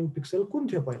करेस्पोन्डिङ पिक्सल कुन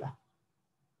थियो पहिला,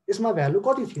 यसमा भ्यालु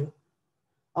कति थियो।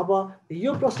 अब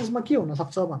यो प्रोसेसमा के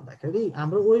हुनसक्छ भन्दाखेरि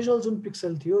हाम्रो ओरिजिनल जुन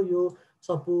पिक्सल थियो यो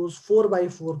सपोज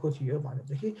 4x4 को थियो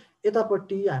भनेदेखि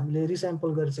यतापट्टि हामीले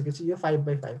रिस्याम्पल गरिसकेपछि यो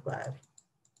 5x5 को आयो।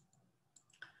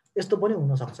 यस्तो पनि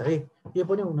हुनसक्छ है, यो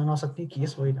पनि हुन नसक्ने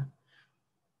केस होइन।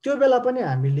 त्यो बेला पनि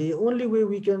हामीले only way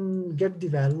we can get the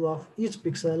value of each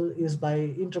pixel is by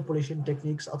इन्टरपोलेसन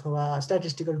techniques अथवा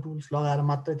स्ट्याटिस्टिकल टुल्स लगाएर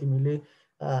मात्रै तिमीले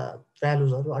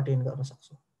भ्यालुजहरू अटेन गर्न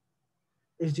सक्छौ।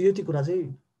 यति कुरा चाहिँ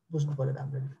बुझ्नु पर्यो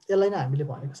राम्ररी। यसलाई नै हामीले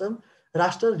भनेको छौँ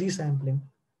रास्टर रिस्याम्पलिङ।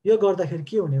 यो गर्दाखेरि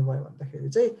के हुने भयो भन्दाखेरि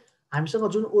चाहिँ हामीसँग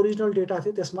जुन ओरिजिनल डेटा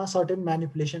थियो त्यसमा सर्टेन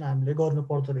म्यानिपुलेसन हामीले गर्नु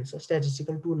पर्दो रहेछ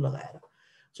स्ट्याटिस्टिकल टुल लगाएर।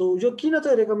 सो यो किन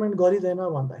चाहिँ रेकमेन्ड गरिँदैन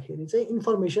भन्दाखेरि चाहिँ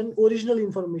इन्फर्मेसन, ओरिजिनल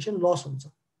इन्फर्मेसन लस हुन्छ,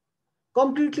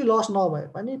 कम्प्लिटली लस नभए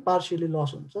पनि पार्सियली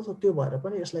लस हुन्छ। सो त्यो भएर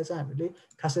पनि यसलाई चाहिँ हामीले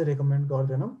खासै रेकमेन्ड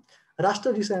गर्दैनौँ।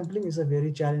 Raster रिस्याम्पलिङ is a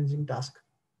very challenging task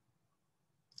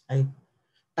है,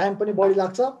 टाइम पनि बढी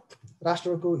लाग्छ।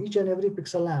 रास्टरको इच एन्ड एभ्री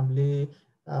पिक्सललाई हामीले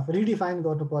रिडिफाइन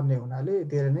गर्नुपर्ने हुनाले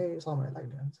धेरै नै समय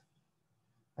लाग्ने हुन्छ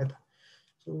है त।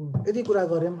 सो यति कुरा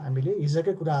गऱ्यौँ हामीले,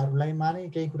 हिजोकै कुराहरूलाई माने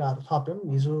केही कुराहरू थप्यौँ।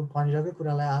 हिजो भनिरहेकै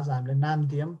कुरालाई आज हामीले नाम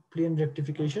दियौँ प्लेन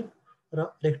रेक्टिफिकेसन र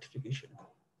रेक्टिफिकेसन।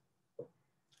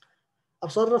 अब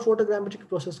सर र फोटोग्रामेट्रिक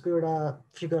प्रोसेसको एउटा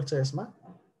फिगर छ यसमा।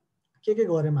 के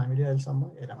गऱ्यौँ हामीले अहिलेसम्म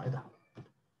हेरौँ है त।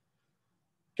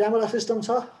 क्यामेरा सिस्टम छ,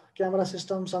 क्यामेरा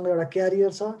सिस्टमसँग एउटा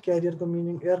क्यारियर छ। क्यारियरको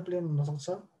मिनिङ एयरप्लेन हुनसक्छ,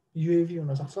 युएभी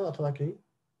हुनसक्छ अथवा केही।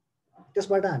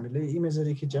 त्यसबाट हामीले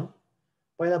इमेजरी खिच्यौँ।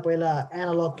 पहिला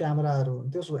एनालग क्यामेराहरू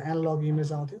हुन्थ्यो, सो एनालग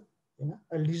इमेज आउँथ्यो होइन।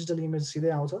 अहिले डिजिटल इमेज सिधै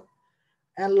आउँछ।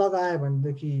 एनालग आयो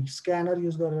भनेदेखि स्क्यानर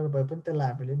युज गरेर भए पनि त्यसलाई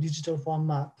हामीले डिजिटल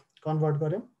फर्ममा कन्भर्ट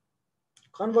गऱ्यौँ।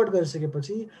 कन्भर्ट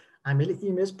गरिसकेपछि हामीले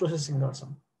इमेज प्रोसेसिङ गर्छौँ।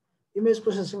 इमेज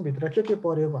प्रोसेसिङभित्र के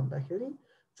पर्यो भन्दाखेरि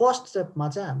फर्स्ट स्टेपमा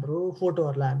चाहिँ हाम्रो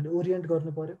फोटोहरूलाई हामीले ओरिएन्ट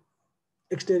गर्नु पर्यो।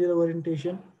 एक्सटेरियर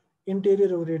ओरिएन्टेसन,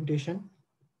 इन्टेरियर ओरिएन्टेसन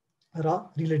र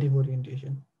रिलेटिभ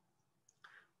ओरिएन्टेसन।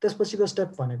 त्यसपछिको स्टेप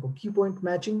भनेको की पोइन्ट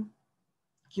म्याचिङ।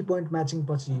 की पोइन्ट म्याचिङ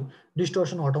पछि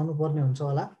डिस्टोर्सन हटाउनु पर्ने हुन्छ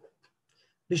होला।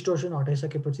 डिस्टोर्सन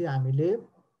हटाइसकेपछि हामीले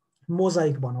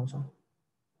मोजाइक बनाउँछौँ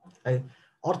है,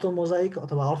 अर्थो मोजाइक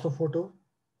अथवा अर्थोफोटो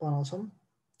बनाउँछौँ।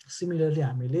 सिमिलरली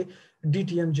हामीले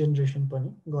डिटिएम जेनेरेसन पनि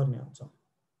गर्ने हुन्छ।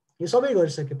 यो सबै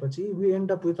गरिसकेपछि we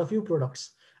and up with a few products.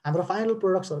 हाम्रो फाइनल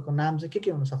प्रोडक्ट्सहरूको नाम चाहिँ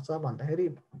के हुनसक्छ भन्दाखेरि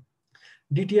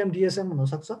डिटिएम डिएसएम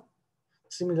हुनसक्छ,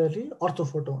 सिमिलरली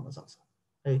अर्थोफोटो हुनसक्छ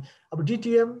है। अब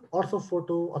डिटिएम,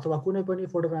 अर्थोफोटो अथवा कुनै पनि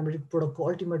फोटोग्रामेट्रिक प्रोडक्टको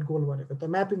अल्टिमेट गोल भनेको त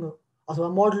म्यापिङ हो अथवा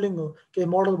मोडलिङ हो, केही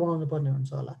मोडल बनाउनु पर्ने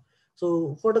हुन्छ होला। सो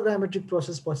फोटोग्रामेट्रिक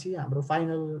प्रोसेस पछि हाम्रो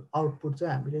फाइनल आउटपुट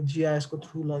चाहिँ हामीले जिआइएसको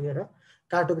थ्रु लगेर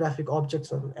कार्टोग्राफिक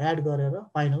अब्जेक्ट्सहरू एड गरेर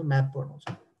फाइनल म्याप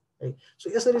बनाउँछौँ है। सो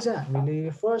यसरी चाहिँ हामीले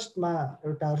फर्स्टमा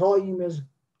एउटा र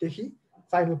इमेजदेखि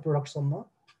फाइनल प्रोडक्टसम्म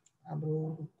हाम्रो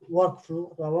वर्क फ्लो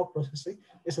अथवा वर्क प्रोसेस चाहिँ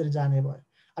यसरी जाने भयो।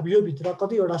 अब यो भित्र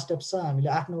कतिवटा स्टेप्स छ, हामीले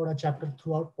 8-9वटा च्याप्टर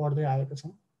थ्रु आउट पढ्दै आएका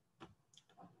छौँ।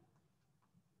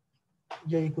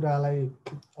 यही कुरालाई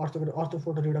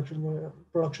अर्थोफोटो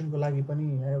प्रोडक्सनको लागि पनि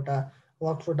एउटा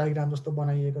वर्क फ्लो डायग्राम जस्तो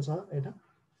बनाइएको छ होइन।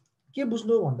 के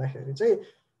बुझ्नु भन्दाखेरि चाहिँ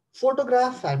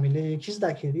फोटोग्राफ हामीले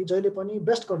खिच्दाखेरि जहिले पनि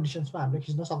बेस्ट कन्डिसन्समा हामीले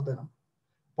खिच्न सक्दैनौँ।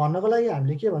 भन्नको लागि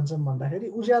हामीले के भन्छौँ भन्दाखेरि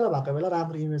उज्यालो भएको बेला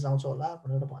राम्रो इमेज आउँछ होला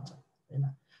भनेर भन्छौँ होइन।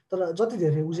 तर जति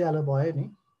धेरै उज्यालो भयो नि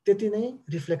त्यति नै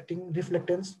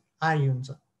रिफ्लेक्टेन्स हाई हुन्छ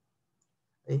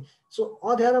है। सो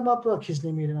अँध्यारोमा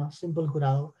खिच्ने मिलेन, सिम्पल कुरा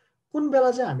हो। कुन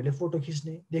बेला चाहिँ हामीले फोटो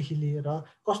खिच्नेदेखि लिएर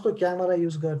कस्तो क्यामेरा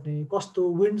युज गर्ने, कस्तो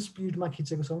विन्ड स्पिडमा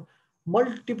खिचेको छौँ,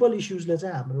 मल्टिपल इस्युजले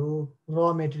चाहिँ हाम्रो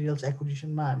र मेटेरियल्स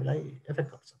एक्विजिसनमा हामीलाई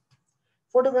एफेक्ट गर्छ।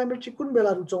 फोटोग्रामेट्री कुन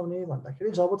बेला रुचाउने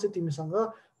भन्दाखेरि जब चाहिँ तिमीसँग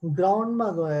ग्राउन्डमा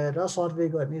गएर सर्वे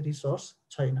गर्ने रिसोर्स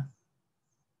छैन।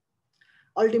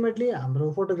 अल्टिमेटली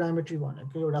हाम्रो फोटोग्रामेट्री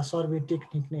भनेको एउटा सर्वे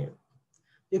टेक्निक नै हो।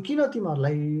 यो किन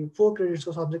तिमीहरूलाई 4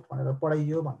 क्रेडिट्सको सब्जेक्ट भनेर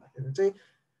पढाइयो भन्दाखेरि चाहिँ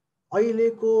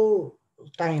अहिलेको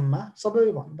टाइममा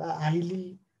सबैभन्दा हाइली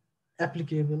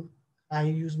एप्लिकेबल,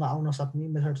 हाई युजमा आउन सक्ने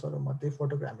मेथड्सहरूमध्ये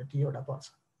फोटोग्रामेट्री एउटा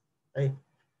पर्छ है।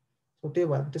 सो त्यही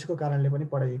भएर त्यसको कारणले पनि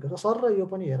पढाइएको छ। सर र यो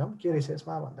पनि हेरौँ के रहेछ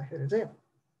यसमा भन्दाखेरि चाहिँ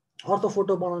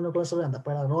अर्थोफोटो बनाउनको लागि सबैभन्दा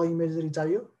पहिला र इमेजरी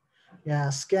चाहियो।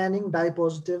 यहाँ स्क्यानिङ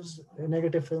डाइपोजिटिभ्स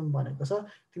नेगेटिभ फिल्म भनेको छ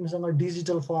तिमीसँग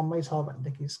डिजिटल फर्ममै छ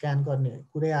भनेदेखि स्क्यान गर्ने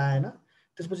कुरै आएन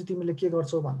त्यसपछि तिमीले के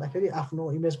गर्छौ भन्दाखेरि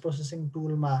आफ्नो इमेज प्रोसेसिङ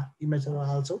टुलमा इमेजहरू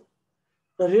हाल्छौ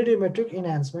र रेडियोमेट्रिक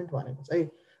इन्हान्समेन्ट भनेको चाहिँ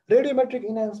रेडियोमेट्रिक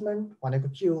इन्हान्समेन्ट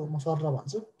भनेको के हो म सरल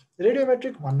भन्छु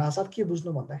रेडियोमेट्रिक भन्नासाथ के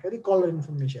बुझ्नु भन्दाखेरि कलर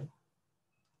इन्फर्मेसन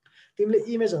तिमीले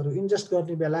इमेजहरू इन्जेस्ट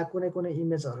गर्ने बेला कुनै कुनै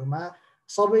इमेजहरूमा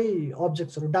सबै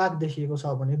अब्जेक्ट्सहरू डार्क देखिएको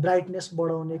छ भने ब्राइटनेस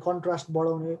बढाउने कन्ट्रास्ट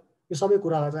बढाउने यो सबै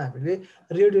कुरालाई चाहिँ हामीले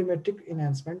रेडियोमेट्रिक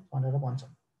इन्हान्समेन्ट भनेर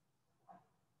भन्छौँ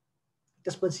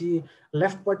त्यसपछि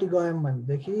लेफ्टपट्टि गयौँ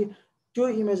भनेदेखि त्यो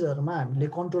इमेजहरूमा हामीले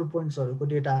कन्ट्रोल पोइन्ट्सहरूको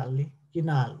डेटा हाल्ने कि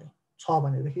नहाल्ने छ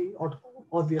भनेदेखि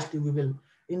अभियसली वी विल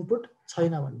इनपुट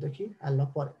छैन भनेदेखि हाल्न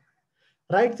पर्यो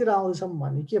राइटतिर आउँदैछौँ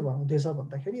भने के हुँदैछ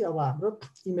भन्दाखेरि अब हाम्रो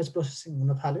इमेज प्रोसेसिङ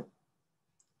हुन थाल्यो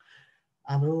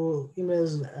हाम्रो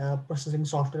इमेज प्रोसेसिङ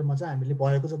सफ्टवेयरमा चाहिँ हामीले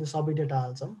भएको जति सबै डेटा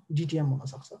हाल्छौँ डिटिएम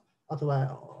हुनसक्छ अथवा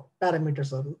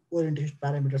प्यारामिटर्सहरू ओरिएन्टेसन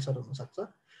प्यारामिटर्सहरू हुनसक्छ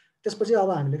त्यसपछि अब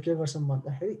हामीले के गर्छौँ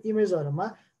भन्दाखेरि इमेजहरूमा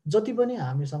जति पनि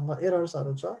हामीसँग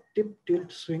एरर्सहरू छ टिप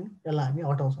टिल्ट स्विङ यसलाई हामी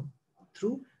हटाउँछौँ थ्रु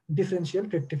डिफरेन्सियल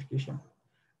रेक्टिफिकेसन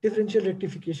डिफरेन्सियल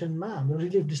रेक्टिफिकेसनमा हाम्रो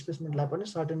रिलिफ डिस्प्लेसमेन्टलाई पनि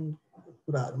सर्टेन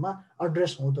कुराहरूमा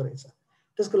एड्रेस हुँदो रहेछ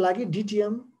त्यसको लागि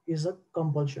DTM is a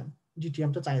compulsion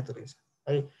DTM चाहिँ चाहिँदो रहेछ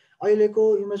है अहिलेको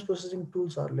इमेज प्रोसेसिङ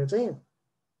टुल्सहरूले चाहिँ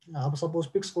अब सपोज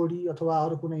पिक्सकोडी अथवा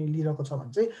अरू कुनै लिइरहेको छ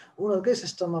भने चाहिँ उनीहरूकै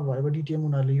सिस्टममा भएको डिटिएम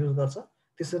उनीहरूले युज गर्छ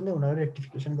त्यसरी नै उनीहरूले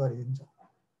रेक्टिफिकेसन गरिदिन्छ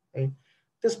है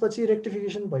त्यसपछि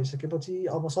रेक्टिफिकेसन भइसकेपछि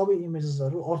अब सबै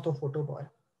इमेजेसहरू अर्थोफोटो भयो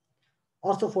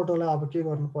अर्थोफोटोलाई अब के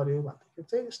गर्नु पर्यो भन्दाखेरि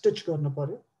चाहिँ स्टिच गर्नु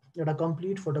पर्यो एउटा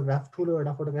कम्प्लिट फोटोग्राफ ठुलो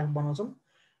एउटा फोटोग्राफ बनाउँछौँ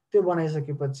त्यो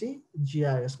बनाइसकेपछि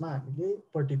जिआइएसमा हामीले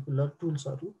पर्टिकुलर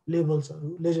टुल्सहरू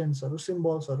लेबल्सहरू लेजेन्ड्सहरू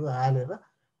सिम्बल्सहरू हालेर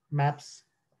म्याप्स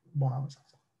बनाउन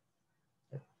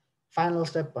सक्छ फाइनल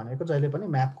स्टेप भनेको जहिले पनि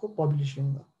म्यापको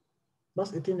पब्लिसिङ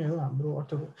बस यति नै हो हाम्रो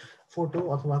अर्थोफोटो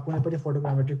अथवा कुनै पनि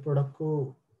फोटोग्रामेट्रिक प्रोडक्टको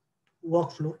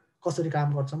वर्कफ्लो कसरी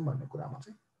काम गर्छौँ भन्ने कुरामा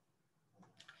चाहिँ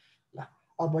ल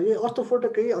अब यो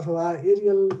अर्थोफोटोकै अथवा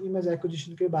एरियल इमेज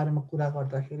एक्विजिसनकै बारेमा कुरा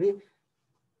गर्दाखेरि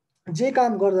जे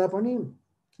काम गर्दा पनि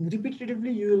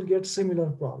रिपिटेटिभली you will get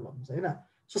similar problems होइन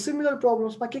सो सिमिलर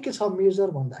प्रब्लम्समा के छ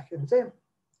मेजर भन्दाखेरि चाहिँ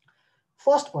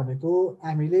फर्स्ट भनेको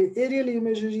हामीले एरियल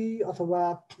इमेजरी अथवा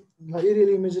एरियल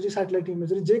इमेजरी सेटेलाइट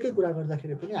इमेजरी जेकै कुरा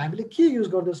गर्दाखेरि पनि हामीले के युज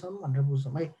गर्दैछौँ भनेर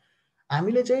बुझ्छौँ है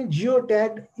हामीले चाहिँ जियो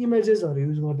ट्याग इमेजेसहरू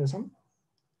युज गर्दैछौँ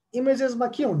इमेजेसमा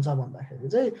के हुन्छ भन्दाखेरि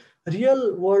चाहिँ real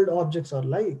world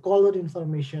अब्जेक्ट्सहरूलाई colour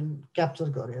information capture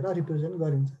गरेर रिप्रेजेन्ट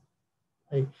गरिन्छ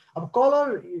है अब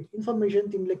कलर इन्फर्मेसन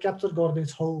तिमीले क्याप्चर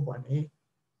गर्दैछौ भने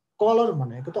कलर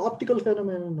भनेको त अप्टिकल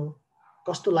फेनोमेनन हो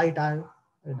कस्तो लाइट आयो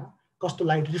होइन कस्तो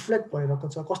लाइट रिफ्लेक्ट भइरहेको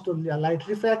छ कस्तो लाइट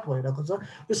रिफ्र्याक्ट भइरहेको छ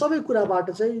यो सबै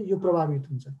कुराबाट चाहिँ यो प्रभावित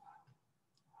हुन्छ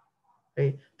है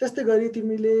त्यस्तै गरी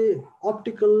तिमीले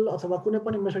अप्टिकल अथवा कुनै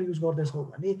पनि मेथड युज गर्दैछौ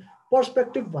भने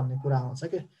पर्सपेक्टिभ भन्ने कुरा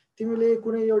आउँछ के तिमीले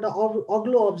कुनै एउटा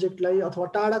अग्लो अब्जेक्टलाई अथवा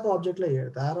टाढाको अब्जेक्टलाई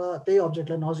हेर्दा र त्यही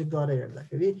अब्जेक्टलाई नजिक गएर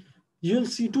हेर्दाखेरि you will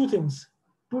see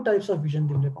to types of vision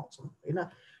तिमीले पाउँछौ होइन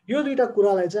यो दुईवटा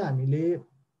कुरालाई चाहिँ हामीले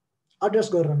एड्रेस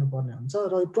गरिरहनु पर्ने हुन्छ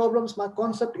र प्रब्लम्समा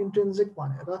कन्सेप्ट इन्ट्रिन्जिक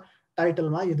भनेर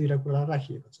टाइटलमा यो दुईवटा कुरा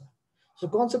राखिएको छ सो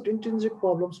कन्सेप्ट इन्ट्रिन्जिक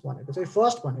प्रब्लम्स भनेको चाहिँ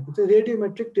फर्स्ट भनेको चाहिँ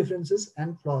radiometric differences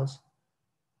and फ्लज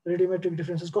radiometric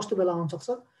differences कस्तो बेला आउन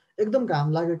सक्छ एकदम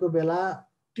घाम लागेको बेला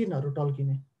टिनहरू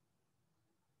टल्किने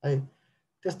है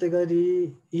त्यस्तै गरी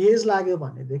हेज लाग्यो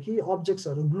भनेदेखि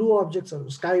अब्जेक्ट्सहरू ब्लू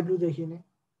अब्जेक्ट्सहरू स्काई ब्लू देखिने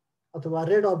अथवा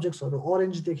रेड अब्जेक्ट्सहरू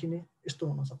अरेन्ज देखिने यस्तो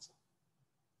हुनसक्छ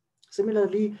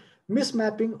सिमिलरली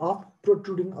मिसम्यापिङ अफ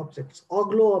प्रोट्रुडिङ अब्जेक्ट्स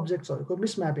अग्लो अब्जेक्ट्सहरूको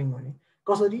मिसम्यापिङ हुने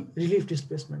कसरी रिलिफ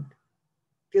डिस्प्लेसमेन्ट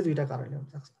त्यो दुईवटा कारणले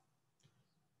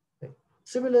हुनसक्छ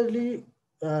सिमिलरली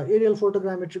एरियल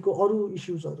फोटोग्रामेट्रीको अरू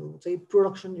इस्युजहरू चाहिँ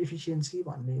प्रोडक्सन इफिसियन्सी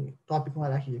भन्ने टपिकमा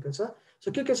राखिएको छ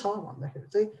सो के छ भन्दाखेरि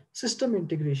चाहिँ सिस्टम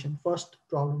इन्टिग्रेसन फर्स्ट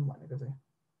प्रब्लम भनेको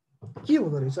चाहिँ के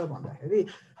हुँदो रहेछ भन्दाखेरि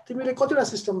तिमीले कतिवटा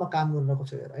सिस्टममा काम गरिरहेको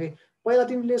छौ हेर है पहिला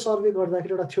तिमीले सर्वे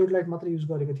गर्दाखेरि एउटा थियोडलाइट मात्र युज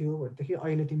गरेको थियो भनेदेखि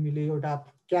अहिले तिमीले एउटा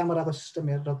क्यामेराको सिस्टम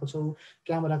हेरिरहेको छौ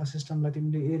क्यामेराको सिस्टमलाई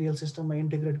तिमीले एरियल सिस्टममा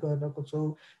इन्टिग्रेट गरिरहेको छौ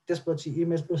त्यसपछि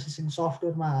इमेज प्रोसेसिङ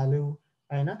सफ्टवेयरमा हाल्यौ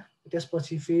होइन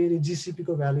त्यसपछि फेरि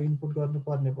जिसिपीको भ्यालु इनपुट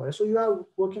गर्नुपर्ने भयो so you are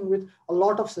working with a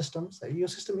lot of systems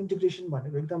यो सिस्टम इन्टिग्रेसन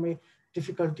भनेको एकदमै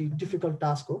डिफिकल्ट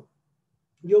टास्क हो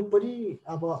यो पनि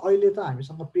अब अहिले त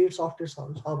हामीसँग पेड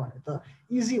सफ्टवेयर्सहरू छ भने त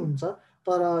इजी हुन्छ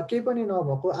तर केही पनि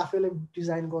नभएको आफैलाई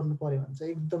डिजाइन गर्नु पर्यो भने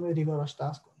चाहिँ एकदमै रिगरस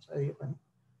टास्क हुन्छ यो पनि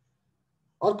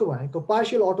अर्को भनेको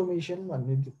पार्शियल अटोमेसन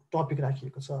भन्ने टपिक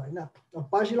राखिएको छ होइन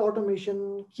पार्शियल अटोमेसन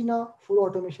किन फुल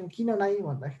अटोमेसन किन नै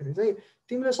भन्दाखेरि चाहिँ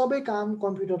तिमीले सबै काम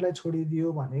कम्प्युटरलाई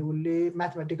छोडिदियो भने उसले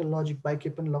म्याथमेटिकल लजिक बाहेक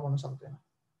केही पनि लगाउन सक्दैन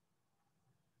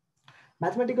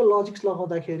म्याथमेटिकल लजिक्स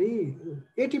लगाउँदाखेरि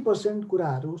 80%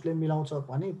 कुराहरू उसले मिलाउँछ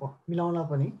भने मिलाउन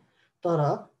पनि तर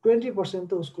 20%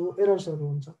 त उसको एरर्सहरू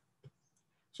हुन्छ।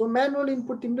 सो म्यानुअल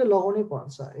इनपुट तिमीले लगाउनै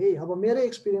पर्छ है। अब मेरो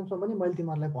एक्सपिरियन्समा पनि मैले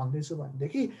तिमीहरूलाई भन्दैछु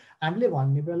भनेदेखि हामीले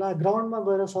भन्ने बेला ग्राउन्डमा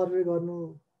गएर सर्वे गर्नु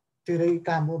धेरै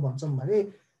काम हो भन्छौँ भने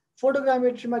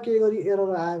फोटोग्रामेट्रीमा केही गरी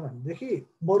एरर आयो भनेदेखि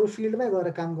बरु फिल्डमै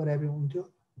गएर काम गरे हुन्थ्यो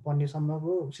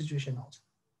भन्नेसम्मको सिचुएसन आउँछ।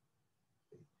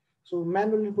 सो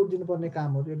म्यानुअल इनपुट दिनुपर्ने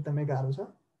कामहरू एकदमै गाह्रो छ।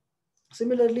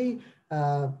 सिमिलरली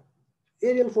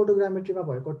एरियल फोटोग्रामेट्रीमा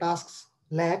भएको task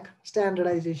lack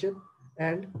standardisation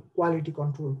and quality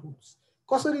control tools.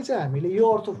 कसरी चाहिँ हामीले यो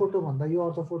अर्थोफोटो भन्दा यो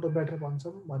अर्थोफोटो बेटर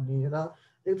भन्छौँ भनेर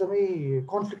एकदमै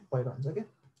कन्फ्लिक्ट भइरहन्छ क्या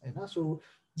होइन। सो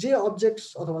जे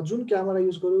अब्जेक्ट्स अथवा जुन क्यामेरा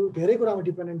युज गर्यो धेरै कुरामा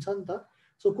डिपेन्डेन्ट छ नि त।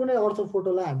 सो कुनै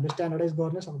अर्थोफोटोलाई हामीले स्ट्यान्डर्डाइज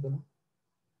गर्नै सक्दैनौँ।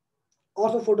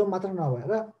 अर्थोफोटो मात्र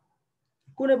नभएर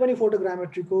कुनै पनि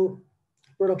फोटोग्रामेट्रीको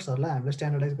प्रोडक्ट्सहरूलाई हामीले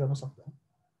स्ट्यान्डर्डाइज गर्न सक्दैनौँ।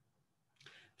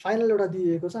 फाइनल एउटा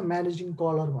दिएको छ म्यानेजिङ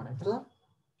कलर भनेको छ।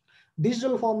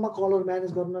 डिजिटल फर्ममा कलर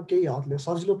म्यानेज गर्न केही हदले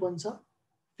सजिलो पनि छ,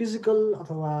 फिजिकल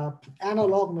अथवा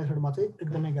एनालग मेथडमा चाहिँ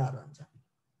एकदमै गाह्रो हुन्छ।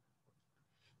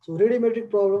 सो रेडियोमेट्रिक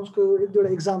प्रब्लम्सको एक दुईवटा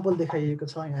इक्जाम्पल देखाइएको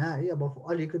छ यहाँ है। अब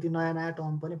अलिकति नयाँ नयाँ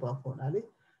टर्म पनि भएको हुनाले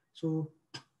सो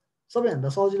सबैभन्दा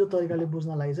सजिलो तरिकाले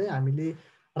बुझ्नलाई चाहिँ हामीले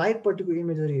राइटपट्टिको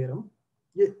इमेजरी हेरौँ।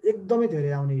 यो एकदमै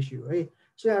धेरै आउने इस्यु है।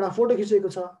 सो एउटा फोटो खिचेको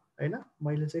छ होइन,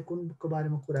 मैले चाहिँ कुनको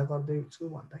बारेमा कुरा गर्दैछु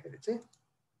भन्दाखेरि चाहिँ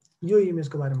यो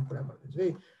इमेजको बारेमा कुरा गर्दैछु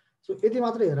है। सो यति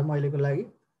मात्रै हेर अहिलेको लागि।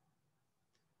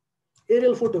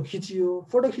 एरियल फोटो खिचियो,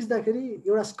 फोटो खिच्दाखेरि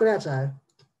एउटा स्क्रैच आयो।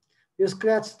 यो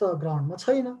स्क्रैच त ग्राउन्डमा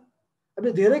छैन, अब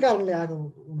यो धेरै कारणले आएको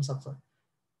हुनसक्छ।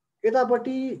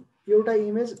 यतापट्टि एउटा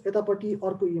इमेज यतापट्टि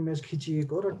अर्को इमेज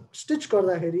खिचिएको र स्टिच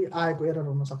गर्दाखेरि आएको एरर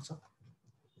हुनसक्छ,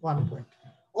 1 पोइन्ट।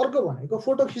 अर्को भनेको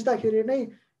फोटो खिच्दाखेरि नै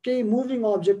केही मुभिङ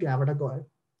अब्जेक्ट यहाँबाट गयो,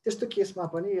 त्यस्तो केसमा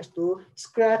पनि यस्तो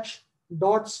स्क्रैच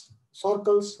डट्स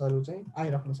सर्कल्सहरू चाहिँ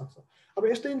आइराख्न सक्छ। अब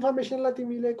यस्तो इन्फर्मेसनलाई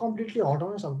तिमीले कम्प्लिटली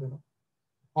हटाउन सक्दैनौ।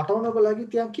 हटाउनको लागि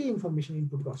त्यहाँ के इन्फर्मेसन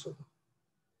इनपुट गर्छौ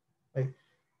है।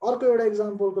 अर्को एउटा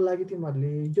इक्जाम्पलको लागि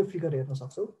तिमीहरूले यो फिगर हेर्न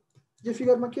सक्छौ। यो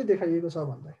फिगरमा के देखाइएको छ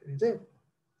भन्दाखेरि चाहिँ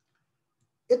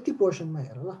यति पोर्सनमा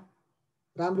हेर ल,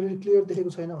 राम्ररी क्लियर देखेको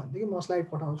छैन भनेदेखि म स्लाइड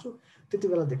पठाउँछु, त्यति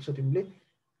बेला देख्छौ तिमीले।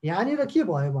 यहाँनिर के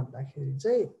भयो भन्दाखेरि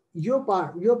चाहिँ यो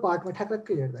पार्टमा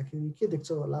ठ्याक्कै हेर्दाखेरि के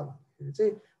देख्छौ होला भन्दाखेरि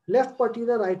चाहिँ लेफ्टपट्टि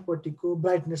र राइटपट्टिको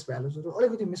ब्राइटनेस भ्यालुजहरू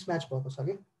अलिकति मिसम्याच भएको छ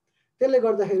कि, त्यसले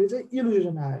गर्दाखेरि चाहिँ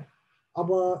इल्युजन आयो। अब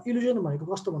इल्युजन भनेको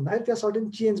कस्तो भन्दाखेरि त्यहाँ सर्टेन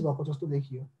चेन्ज भएको जस्तो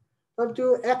देखियो, तर त्यो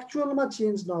एक्चुअलमा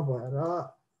चेन्ज नभएर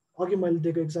अघि मैले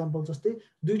दिएको इक्जाम्पल जस्तै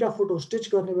दुईवटा फोटो स्टिच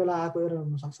गर्ने बेला आएको एरर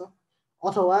हुनसक्छ,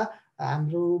 अथवा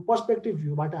हाम्रो पर्सपेक्टिभ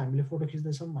भ्यूबाट हामीले फोटो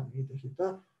खिच्दैछौँ भनेदेखि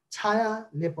त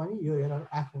छायाले पनि यो एरर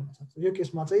आएको हुनसक्छ। यो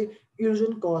केसमा चाहिँ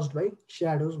इल्युजन कज्ड बाई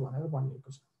स्याडोज भनेर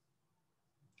भनिएको छ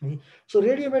है। सो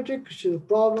रेडियोमेट्रिक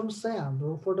प्रब्लम्स चाहिँ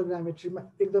हाम्रो फोटोग्रामेट्रीमा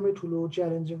एकदमै ठुलो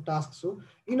च्यालेन्जिङ टास्क हो।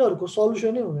 यिनीहरूको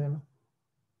सल्युसनै हुँदैन,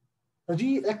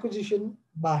 रिएक्विजिसन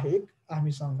बाहेक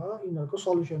हामीसँग यिनीहरूको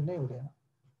सल्युसन नै हुँदैन।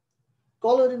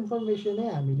 कलर इन्फर्मेसनै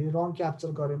हामीले रङ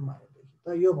क्याप्चर गऱ्यौँ भनेदेखि त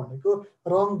यो भनेको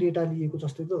रङ डेटा लिएको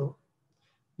जस्तै त हो।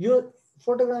 यो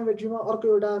फोटोग्रामेट्रीमा अर्को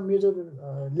एउटा मेजर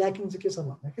ल्याकिङ चाहिँ के छ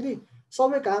भन्दाखेरि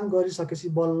सबै काम गरिसकेपछि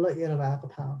बल्ल एरर आएको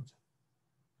थाहा हुन्छ,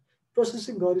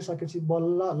 प्रोसेसिङ गरिसकेपछि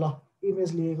बल्ल ल इमेज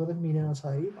लिएको त मिलेन छ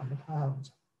है भन्ने थाहा हुन्छ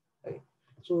है।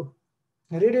 सो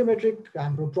रेडियोमेट्रिक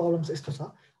हाम्रो प्रब्लम्स यस्तो छ।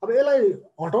 अब यसलाई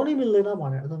हटाउनै मिल्दैन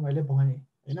भनेर त मैले भने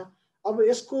होइन। अब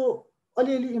यसको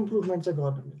अलिअलि इम्प्रुभमेन्ट चाहिँ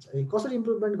गर्न मिल्छ है। कसरी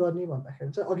इम्प्रुभमेन्ट गर्ने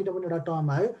भन्दाखेरि चाहिँ अघि पनि एउटा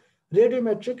टर्म आयो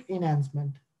रेडियोमेट्रिक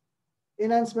इन्हान्समेन्ट।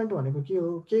 इन्हान्समेन्ट भनेको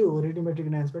के हो रेडियोमेट्रिक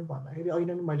इन्हान्समेन्ट भन्दाखेरि अघि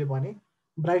नै मैले भने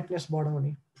ब्राइटनेस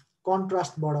बढाउने,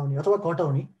 कन्ट्रास्ट बढाउने अथवा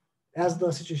घटाउने as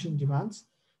the situation demands.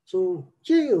 So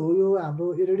के हो यो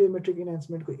हाम्रो रेडियोमेट्रिक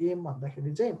इन्हान्समेन्टको एम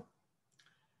भन्दाखेरि चाहिँ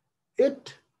इट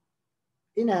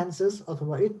इन्हान्सेस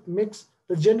अथवा it makes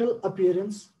the general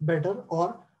appearance better or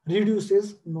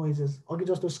reduces नोइजेस। अघि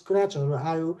जस्तो स्क्रैचहरू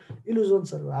आयो,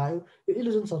 इल्युजन्सहरू आयो, यो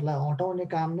इल्युजन्सहरूलाई हटाउने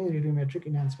काम नै रेडियोमेट्रिक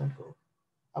इन्हान्समेन्टको हो।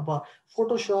 अब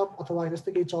फोटोसप अथवा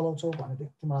जस्तै केही चलाउँछौ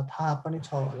भनेदेखि तिमीलाई थाहा पनि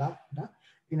छ होला होइन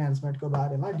इन्हान्समेन्टको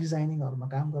बारेमा, डिजाइनिङहरूमा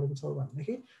काम गरेको छौ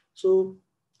भनेदेखि। सो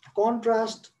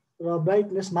कन्ट्रास्ट र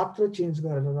ब्राइटनेस मात्र चेन्ज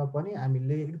गरेर पनि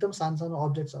हामीले एकदम सानो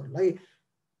अब्जेक्ट्सहरूलाई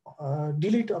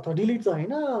डिलिट अथवा डिलिट त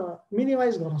होइन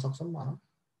मिनिमाइज गर्न सक्छौँ भनौँ।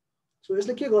 सो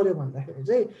यसले के गर्यो भन्दाखेरि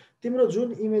चाहिँ तिम्रो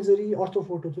जुन इमेजरी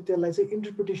अर्थोफोटो थियो त्यसलाई चाहिँ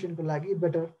इन्टरप्रिटेसनको लागि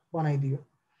बेटर बनाइदियो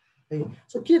है।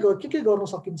 सो के गर्न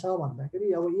सकिन्छ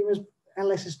भन्दाखेरि अब इमेज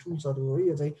एनालाइसिस टुल्सहरू हो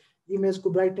यो चाहिँ। इमेजको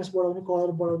ब्राइटनेस बढाउने,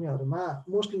 कलर बढाउनेहरूमा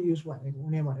मोस्टली युज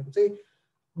हुने भनेको चाहिँ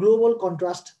global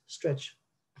contrast stretch,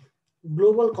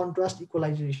 global contrast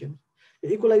इक्वलाइजेसन।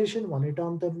 इक्वलाइजेसन भन्ने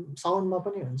टर्म त साउन्डमा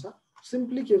पनि हुन्छ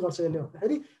सिम्पली के गर्छ यसले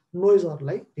भन्दाखेरि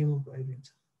नोइजहरूलाई रिमुभ गरिदिन्छ।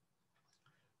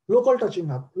 लोकल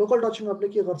टचिङ अपले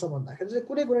के गर्छ भन्दाखेरि चाहिँ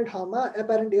कुनै ठाउँमा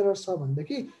एपारेन्ट एरर छ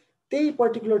भनेदेखि त्यही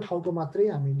पर्टिकुलर ठाउँको मात्रै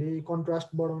हामीले कन्ट्रास्ट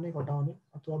बढाउने घटाउने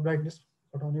अथवा ब्राइटनेस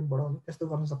घटाउने बढाउने त्यस्तो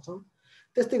गर्न सक्छौँ।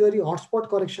 त्यस्तै गरी हटस्पट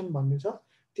करेक्सन भन्ने छ।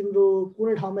 तिम्रो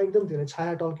कुनै ठाउँमा एकदम धेरै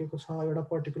छाया टल्केको छ एउटा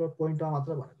पर्टिकुलर पोइन्टमा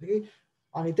मात्र भनेदेखि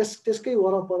अनि त्यसकै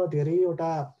वरपर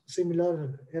धेरैवटा सिमिलर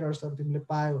एरर्सहरू तिमीले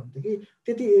पायो भनेदेखि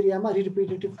त्यति एरियामा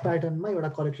रिपिटेटिभ प्याटर्नमा एउटा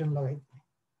करेक्सन लगाइदिने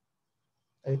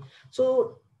है। सो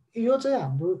यो चाहिँ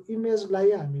हाम्रो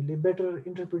इमेजलाई हामीले बेटर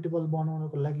इन्टरप्रिटेबल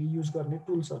बनाउनको लागि युज गर्ने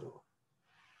टुल्सहरू हो।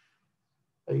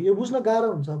 यो बुझ्न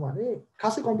गाह्रो हुन्छ भने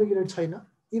खासै कम्प्लिकेटेड छैन।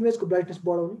 इमेजको ब्राइटनेस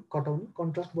बढाउने घटाउने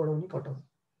कन्ट्रास्ट बढाउने घटाउने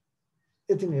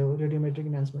यति नै हो रेडियोमेट्रिक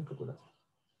इन्हान्समेन्टको कुरा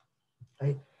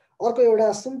है। अर्को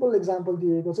एउटा सिम्पल एक्जाम्पल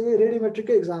दिएको चाहिँ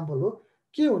रेडियोमेट्रिककै एक्जाम्पल हो।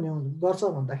 के हुने गर्छ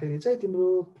भन्दाखेरि चाहिँ तिम्रो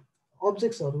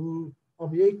अब्जेक्ट्सहरू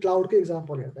अब यही क्लाउडकै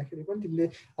एक्जाम्पल हेर्दाखेरि पनि तिमीले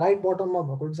राइट बटममा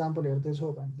भएको एक्जाम्पल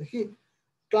हेर्दैछौ भनेदेखि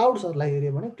क्लाउड्सहरूलाई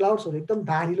हेऱ्यो भने क्लाउड्सहरू एकदम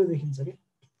धारिलो देखिन्छ कि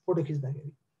फोटो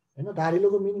खिच्दाखेरि होइन।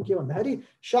 धारिलोको मिनिङ के भन्दाखेरि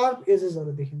सार्प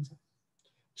एजेसहरू देखिन्छ।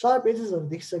 सार्प एजेसहरू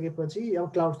देखिसकेपछि अब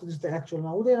क्लाउड्स त त्यस्तो एक्चुअलमा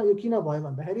हुँदैन। यो किन भयो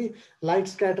भन्दाखेरि लाइट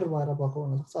स्क्याटर भएर भएको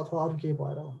हुनसक्छ अथवा अरू केही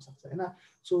भएर हुनसक्छ होइन।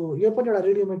 सो यो पनि एउटा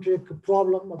रेडियोमेट्रिक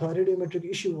प्रब्लम अथवा रेडियोमेट्रिक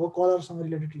इस्यु हो, कलरसँग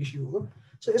रिलेटेड इस्यु हो।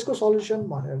 सो यसको सल्युसन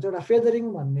भनेर चाहिँ एउटा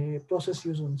फेदरिङ भन्ने प्रोसेस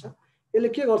युज हुन्छ। यसले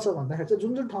के गर्छ भन्दाखेरि चाहिँ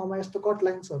जुन ठाउँमा यस्तो कट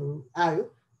लाइन्सहरू आयो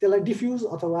त्यसलाई डिफ्युज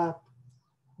अथवा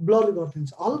ब्लर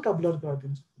गरिदिन्छ, हल्का ब्लर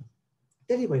गरिदिन्छ।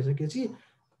 त्यति भइसकेपछि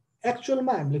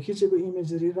एक्चुअलमा हामीले खिचेको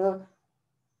इमेजरी र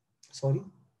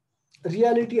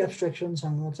रियालिटी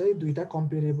एब्स्ट्रेक्सनसँग चाहिँ दुईवटा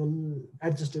कम्पेरेबल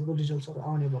एडजस्टेबल रिजल्ट्सहरू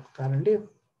आउने भएको कारणले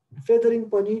फेदरिङ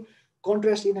पनि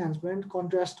कन्ट्रास्ट इन्हान्समेन्ट,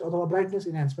 कन्ट्रास्ट अथवा ब्राइटनेस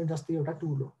इन्हान्समेन्ट जस्तै एउटा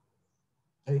टुल हो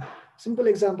है। सिम्पल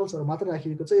एक्जाम्पल्सहरू मात्र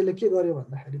राखिएको छ। यसले के गर्यो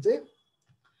भन्दाखेरि चाहिँ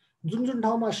जुन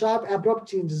ठाउँमा सार्प एब्रप्ट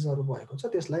चेन्जेसहरू भएको छ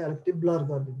त्यसलाई अलिकति ब्लर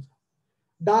गरिदिन्छ।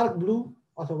 डार्क ब्लू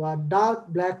अथवा डार्क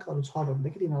ब्ल्याकहरू छ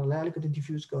भनेदेखि तिनीहरूलाई अलिकति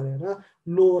डिफ्युज गरेर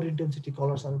लोवर इन्टेन्सिटी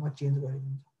कलर्सहरूमा चेन्ज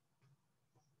गरिदिन्छ।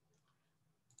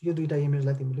 यो दुईवटा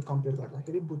इमेजलाई तिमीले कम्पेयर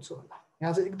गर्दाखेरि बुझ्छौ होला।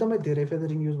 यहाँ चाहिँ एकदमै धेरै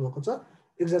फेदरिङ युज भएको छ,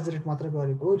 एक्जाजरेट मात्र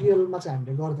गरेको हो। रियलमा चाहिँ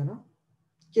हामीले गर्दैनौँ।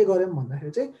 के गर्यौँ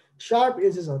भन्दाखेरि चाहिँ सार्प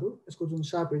एजेसहरू, यसको जुन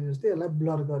सार्प एजेस थियो यसलाई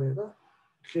ब्लर गरेर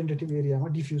टेन्टेटिभ एरियामा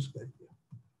डिफ्युज गरिदियो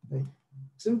है।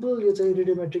 सिम्पल यो चाहिँ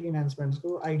रेडियोमेट्रिक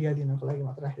इन्हान्समेन्ट्सको आइडिया दिनको लागि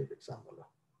मात्र राखेको एक्जाम्पल हो।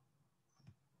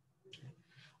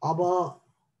 अब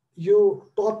यो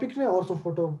टपिक नै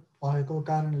अर्थोफोटो भएको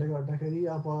कारणले गर्दाखेरि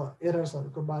अब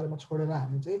एरर्सहरूको बारेमा छोडेर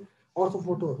हामी चाहिँ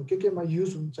अर्थोफोटोहरू केमा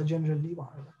युज हुन्छ जेनरली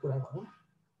भनेर कुरा गरौँ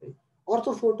है।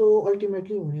 अर्थोफोटो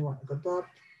अल्टिमेटली हुने भनेको त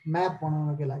म्याप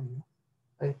बनाउनको लागि हो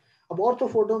है। अब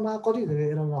अर्थोफोटोमा कति धेरै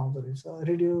एरर आउँदो रहेछ।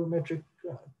 रेडियोमेट्रिक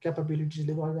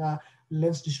क्यापेबिलिटिजले गर्दा,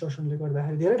 लेन्स डिस्टर्सनले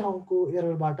गर्दाखेरि धेरै ठाउँको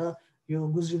एररबाट यो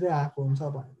गुज्रिँदै आएको हुन्छ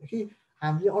भनेदेखि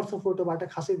हामीले अर्थोफोटोबाट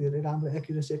खासै धेरै राम्रो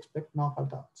एक्युरेसी एक्सपेक्ट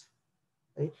नगर्दा हुन्छ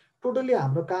है। टोटली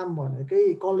हाम्रो काम भनेकै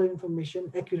कलर इन्फर्मेसन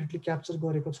एक्युरेटली क्याप्चर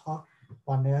गरेको छ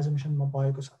भन्ने एजम्सनमा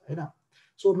भएको छ होइन।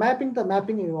 सो म्यापिङ त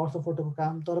म्यापिङ हो अर्थोफोटोको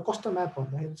काम। तर कस्तो म्याप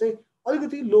भन्दाखेरि चाहिँ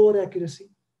अलिकति लोवर एक्युरेसी,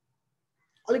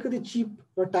 अलिकति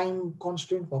चिप र टाइम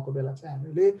कन्स्टेन्ट भएको बेला चाहिँ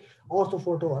हामीले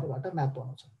अर्थोफोटोहरूबाट म्याप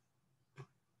बनाउँछौँ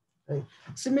है।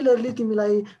 सिमिलरली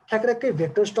तिमीलाई ठ्याक्कै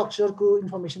भेक्टर स्ट्रक्चरको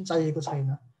इन्फर्मेसन चाहिएको छैन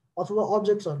अथवा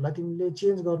अब्जेक्ट्सहरूलाई तिमीले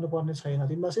चेन्ज गर्नुपर्ने छैन,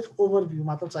 तिमीलाई सिर्फ ओभरभ्यू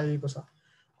मात्र चाहिएको छ।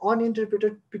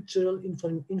 अनइन्टरप्रेटेड पिक्चरल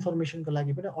इन्फर्मेसनको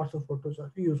लागि पनि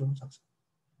अर्थोफोटोजहरू युज हुनसक्छ।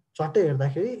 झट्टै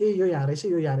हेर्दाखेरि यो यहाँ रहेछ,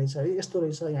 यो यहाँ रहेछ है, यस्तो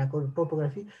रहेछ यहाँको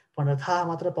टोपोग्राफी भनेर थाहा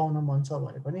मात्र पाउन मन छ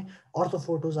भने पनि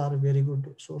अर्थोफोटोज are very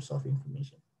good source of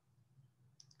information.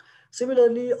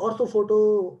 Similarly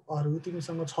अर्थोफोटोहरू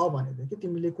तिमीसँग छ भनेदेखि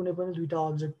तिमीले कुनै पनि दुईवटा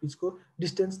अब्जेक्ट बिचको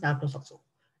डिस्टेन्स नाप्न सक्छौ।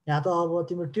 यहाँ त अब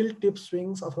तिम्रो टिल्ट टिप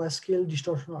स्विङ्स अथवा स्केल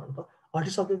डिस्टर्सनहरू त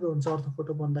हटिसकेको हुन्छ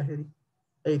अर्थोफोटो बन्दाखेरि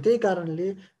है। त्यही कारणले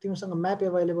तिमीसँग म्याप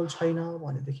एभाइलेबल छैन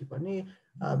भनेदेखि पनि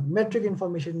मेट्रिक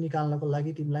इन्फर्मेसन निकाल्नको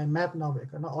लागि तिमीलाई म्याप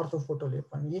नभइकन अर्थोफोटोले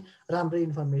पनि राम्रै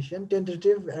information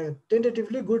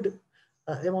tentatively good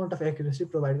amount of accuracy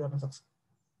provide गर्न सक्छ।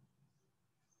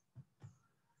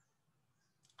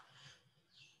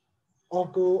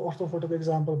 अर्को अर्थोफोटोको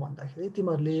एक्जाम्पल भन्दाखेरि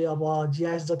तिमीहरूले अब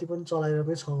जिआइएस जति पनि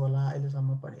चलाइरहेकै छौ होला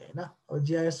अहिलेसम्म पनि होइन। अब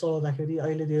जिआइएस चलाउँदाखेरि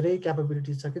अहिले धेरै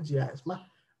क्यापेबिलिटिज छ कि जिआइएसमा।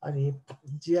 अनि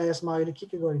जिआइएसमा अहिले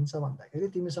के गरिन्छ भन्दाखेरि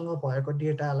तिमीसँग भएको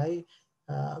डेटालाई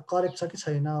करेक्ट छ कि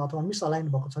छैन अथवा मिसअलाइन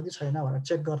भएको छ कि छैन भनेर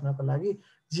चेक गर्नको लागि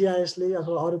जिआइएसले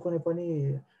अथवा अरू कुनै पनि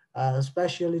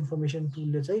स्पेसियल इन्फर्मेसन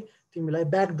टुलले चाहिँ तिमीलाई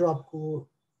ब्याकड्रपको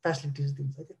फेसिलिटिज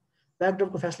दिन्छ कि।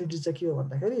 ब्याकड्रपको फेसिलिटिज चाहिँ के हो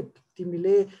भन्दाखेरि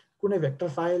तिमीले कुनै भेक्टर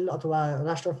फाइल अथवा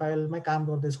रास्टर फाइलमै काम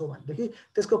गर्दैछौ भनेदेखि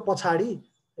त्यसको पछाडि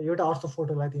एउटा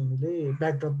अर्थोफोटोलाई तिमीले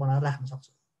ब्याकड्रप बनाएर राख्न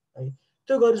सक्छौ है।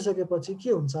 त्यो गरिसकेपछि के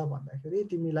हुन्छ भन्दाखेरि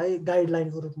तिमीलाई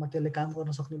गाइडलाइनको रूपमा त्यसले काम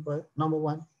गर्न सक्ने भयो नम्बर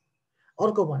 1।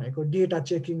 अर्को भनेको डेटा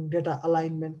चेकिङ डेटा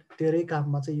अलाइनमेन्ट धेरै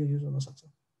काममा चाहिँ यो युज हुन सक्छ।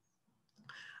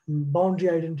 बाउन्ड्री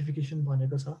आइडेन्टिफिकेसन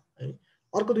भनेको छ है।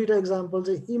 अर्को दुईटा इक्जाम्पल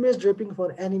चाहिँ इमेज ड्रेपिङ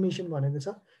फर एनिमेसन भनेको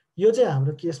छ। यो चाहिँ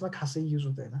हाम्रो केसमा खासै युज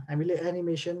हुँदैन। हामीले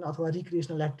एनिमेसन अथवा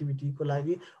रिक्रिएसनल एक्टिभिटीको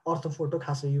लागि अर्थोफोटो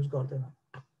खासै युज गर्दैन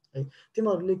है।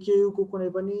 तिमीहरूले केयुको कुनै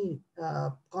पनि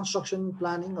कन्स्ट्रक्सन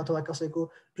प्लानिङ अथवा कसैको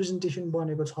प्रेजेन्टेसन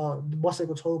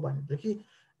बसेको छौ भनेदेखि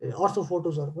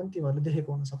अर्थोफोटोजहरू पनि तिमीहरूले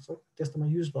देखेको हुनसक्छ त्यस्तोमा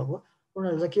युज भएको।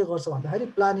 उनीहरूले चाहिँ के गर्छ भन्दाखेरि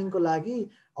प्लानिङको लागि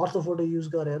अर्थोफोटो युज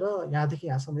गरेर यहाँदेखि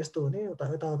यहाँसम्म यस्तो हुने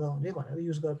यता हुने भनेर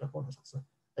युज गरिरहेको हुनसक्छ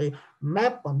है।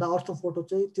 म्याप भन्दा अर्थोफोटो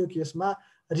चाहिँ त्यो केसमा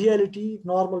रियालिटी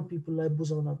नर्मल पिपुललाई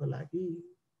बुझाउनको लागि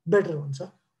बेटर हुन्छ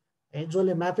है।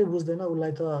 जसले म्यापै बुझ्दैन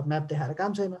उसलाई त म्याप देखाएर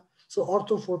काम छैन। So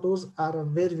अर्थोफोटोज are a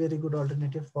very good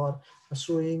alternative for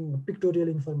showing pictorial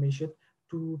information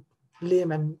to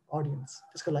lame and audience,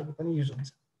 त्यसको लागि पनि युज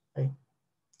हुन्छ है।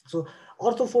 सो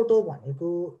अर्थोफोटो भनेको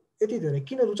यति धेरै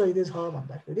किन रुचाइदै छ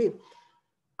भन्दाखेरि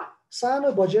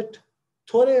सानो बजेट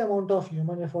थोरै अमाउन्ट अफ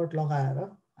ह्युमन एफर्ट लगाएर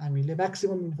हामीले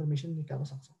म्याक्सिमम इन्फर्मेसन निकाल्न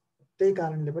सक्छौँ। त्यही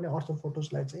कारणले पनि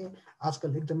अर्थोफोटोजलाई चाहिँ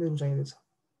आजकल एकदमै रुचाइँदैछ।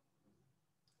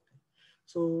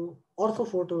 सो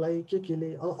अर्थोफोटोलाई केले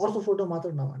अर्थोफोटो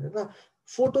मात्र नभनेर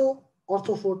फोटो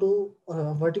अर्थोफोटो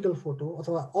भर्टिकल फोटो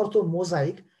अथवा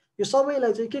अर्थोमोजाइक यो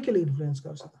सबैलाई चाहिँ केले इन्फ्लुएन्स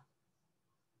गर्छ त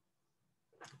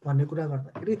भन्ने कुरा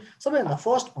गर्दाखेरि सबैभन्दा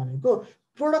फर्स्ट भनेको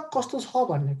प्रोडक्ट कस्तो छ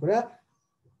भन्ने कुरा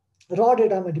र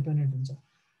डेटामा डिपेन्डेन्ट हुन्छ।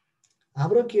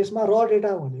 हाम्रो केसमा र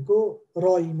डेटा भनेको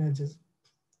र इमेजेस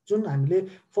जुन हामीले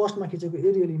फर्स्टमा खिचेको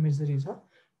एरियल इमेजरी छ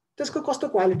त्यसको कस्तो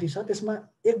क्वालिटी छ त्यसमा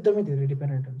एकदमै धेरै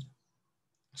डिपेन्डेन्ट हुन्छ।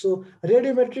 सो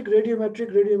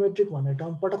रेडियोमेट्रिक भन्ने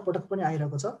टर्म पटक पनि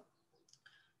आइरहेको छ।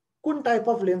 कुन टाइप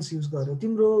अफ लेन्स युज गर्यो,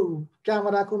 तिम्रो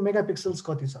क्यामेराको मेगापिक्सल्स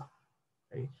कति छ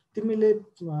है, तिमीले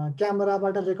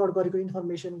क्यामेराबाट रेकर्ड गरेको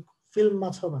इन्फर्मेसन फिल्ममा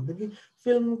छ भनेदेखि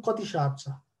फिल्म कति सार्प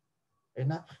छ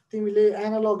हैन, तिमीले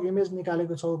एनालग इमेज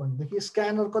निकालेको छौ भनेदेखि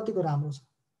स्क्यानर कतिको राम्रो छ,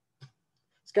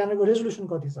 स्क्यानरको रेजोल्युसन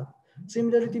कति छ।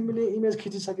 सिमिलरली तिमीले इमेज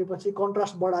खिचिसकेपछि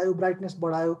कन्ट्रास्ट बढायो, ब्राइटनेस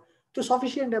बढायो, त्यो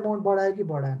सफिसियन्ट एमाउन्ट बढायो कि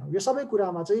बढाएन, यो सबै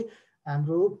कुरामा चाहिँ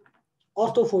हाम्रो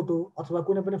अर्थोफोटो अथवा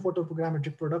कुनै पनि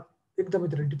फोटोग्रामेट्रिक प्रोडक्ट एकदमै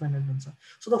धेरै डिपेन्डेन्ट हुन्छ।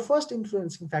 So the first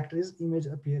influencing factor is image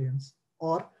appearance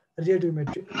or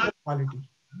radiometric quality.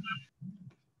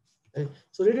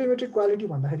 So radiometric quality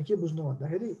भन्दाखेरि के बुझ्नु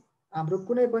भन्दाखेरि हाम्रो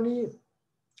कुनै पनि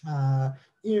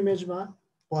इमेजमा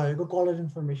भएको कलर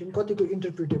इन्फर्मेसन कतिको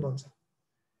इन्टरप्रिटेबल छ,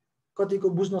 कतिको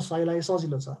बुझ्न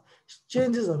सजिलो छ,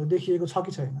 चेन्जेसहरू देखिएको छ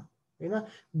कि छैन हैन,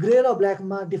 ग्रे र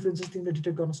ब्ल्याकमा डिफ्रेन्सेस तिमीले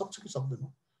डिटेक्ट गर्न सक्छ कि सक्दैन,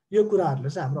 यो कुराहरूले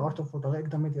चाहिँ हाम्रो अर्थोफोटोलाई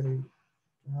एकदमै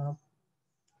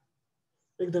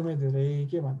धेरै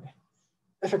के भन्ने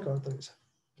एफेक्ट गर्दो रहेछ।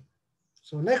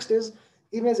 So next is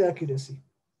image accuracy.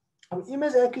 अब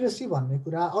इमेज एक्युरेसी भन्ने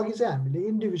कुरा अघि चाहिँ हामीले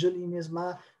इन्डिभिजुअल इमेजमा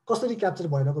कसरी क्याप्चर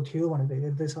भइरहेको थियो भनेर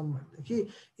हेर्दैछौँ भनेदेखि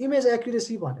इमेज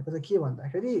एक्युरेसी भनेको चाहिँ के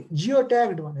भन्दाखेरि जियो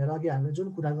ट्याग्ड भनेर अघि हामीले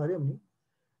जुन कुरा गऱ्यौँ नि,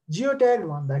 जियो ट्याग्ड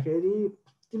भन्दाखेरि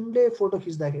तिमीले फोटो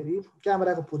खिच्दाखेरि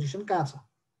क्यामेराको पोजिसन कहाँ छ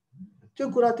त्यो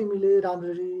कुरा तिमीले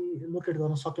राम्ररी लोकेट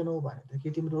गर्न सकेनौ भनेदेखि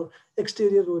तिम्रो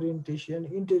exterior orientation,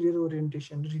 interior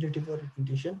orientation, relative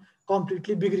orientation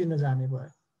completely बिग्रिन जाने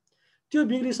भयो। त्यो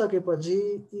बिग्रिसकेपछि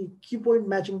की पोइन्ट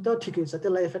म्याचिङ त ठिकै छ,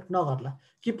 त्यसलाई इफेक्ट नगर्ला।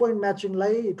 की पोइन्ट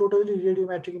म्याचिङलाई टोटली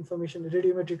रेडियोमेट्रिक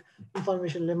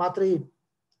इन्फर्मेसनले मात्रै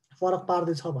फरक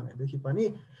पार्दैछ भनेदेखि पनि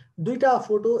दुईटा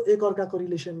फोटो एकअर्काको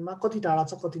रिलेसनमा कति टाढा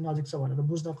छ कति नजिक छ भनेर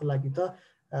बुझ्नको लागि त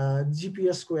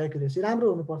जिपिएसको एक्युरेसी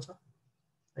राम्रो हुनुपर्छ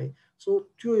है। सो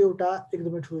त्यो एउटा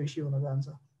एकदमै ठुलो इस्यु हुन जान्छ।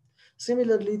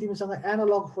 सिमिलरली तिमीसँग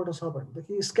एनालग फोटो छ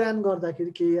भनेदेखि स्क्यान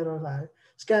गर्दाखेरि केही एरर आयो,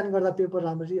 स्क्यान गर्दा पेपर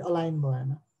राम्ररी अलाइन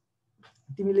भएन,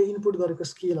 तिमीले इनपुट गरेको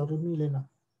स्केलहरू मिलेन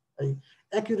है,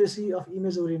 accuracy of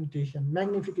image orientation,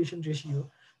 magnification ratio,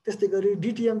 त्यस्तै गरी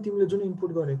डिटिएम तिमीले जुन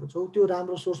इनपुट गरेको छौ त्यो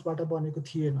राम्रो सोर्सबाट बनेको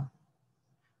थिएन,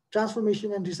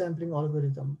 ट्रान्सफर्मेसन एन्ड रिस्याम्पलिङ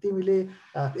अल्गोरिदम तिमीले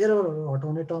एररहरू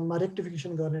हटाउने टर्ममा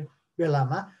रेक्टिफिकेसन गर्ने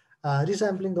बेलामा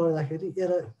रिस्याम्पलिङ गर्दाखेरि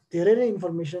एरर धेरै नै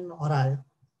इन्फर्मेसन हरायो।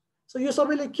 सो यो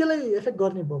सबैले केलाई एफेक्ट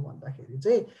गर्ने भयो भन्दाखेरि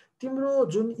चाहिँ तिम्रो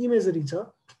जुन इमेजरी छ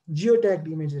जियो ट्याग्ड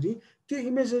इमेजरी, त्यो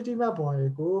इमेजरीमा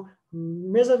भएको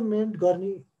मेजरमेन्ट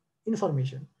गर्ने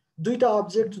इन्फर्मेसन दुईटा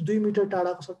अब्जेक्ट 2 मिटर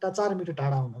टाढाको सट्टा 4 मिटर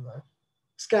टाढा हुन गयो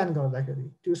स्क्यान गर्दाखेरि,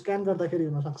 त्यो स्क्यान गर्दाखेरि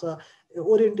हुनसक्छ,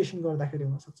 ओरिएन्टेसन गर्दाखेरि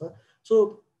हुनसक्छ। सो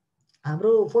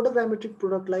हाम्रो फोटोग्रामेट्रिक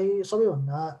प्रोडक्टलाई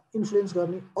सबैभन्दा इन्फ्लुएन्स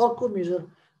गर्ने अर्को मेजर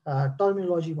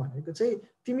टर्मिनोलोजी भनेको चाहिँ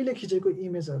तिमीले खिचेको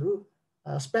इमेजहरू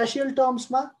स्पेसियल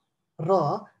टर्म्समा र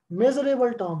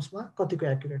मेजरेबल टर्म्समा कतिको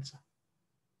एक्युरेट छ।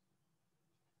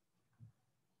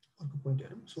 अर्को पोइन्ट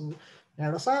हेरौँ। सो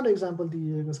एउटा सानो इक्जाम्पल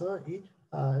दिइएको छ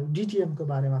डिटिएमको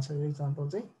बारेमा छ। यो इक्जाम्पल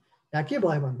चाहिँ यहाँ के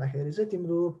भयो भन्दाखेरि चाहिँ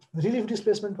तिम्रो रिलिफ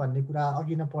डिस्प्लेसमेन्ट भन्ने कुरा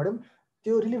अघि नै पढ्यौँ।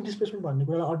 त्यो रिलिफ डिस्प्लेसमेन्ट भन्ने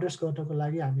कुरालाई एड्रेस गर्नको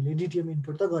लागि हामीले डिटिएम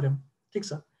इनपुट त गऱ्यौँ, ठिक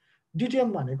छ।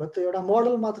 डिटिएम भनेको त एउटा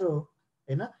मोडल मात्र हो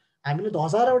होइन। हामीले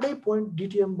हजारवटै पोइन्ट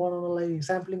डिटिएम बनाउनलाई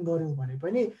स्याम्पलिङ गऱ्यौँ भने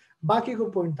पनि बाँकीको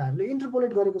पोइन्ट त हामीले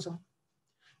इन्टरपोलेट गरेको छौँ।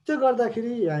 त्यो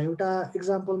गर्दाखेरि यहाँ एउटा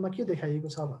इक्जाम्पलमा के देखाइएको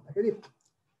छ भन्दाखेरि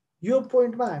यो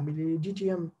पोइन्टमा हामीले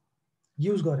डिटिएम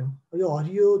युज गऱ्यौँ। यो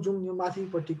हरियो जुन यो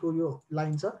माथिपट्टिको यो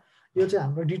लाइन छ यो चाहिँ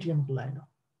हाम्रो डिटिएमको लाइन हो।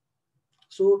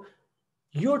 सो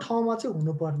यो ठाउँमा चाहिँ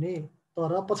हुनुपर्ने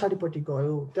तर पछाडिपट्टि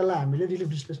गयो, त्यसलाई हामीले रिलिफ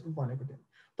डिस्प्लेसमेन्ट भनेको थियौँ।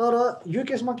 तर यो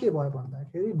केसमा के भयो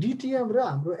भन्दाखेरि डिटिएम र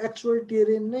हाम्रो एक्चुअल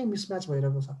टेरेन नै मिसम्याच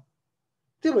भइरहेको छ।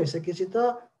 त्यो भइसकेपछि त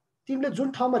तिमीले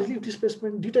जुन ठाउँमा रिलिफ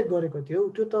डिस्प्लेसमेन्ट डिटेक्ट गरेको थियौ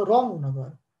त्यो त रङ हुन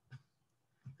गयो।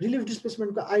 रिलिफ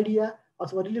डिस्प्लेसमेन्टको आइडिया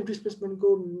अथवा रिलिफ डिस्प्लेसमेन्टको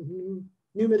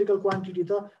न्युमेरिकल क्वान्टिटी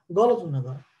त गलत हुन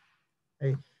गयो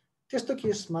है। त्यस्तो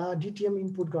केसमा डिटिएम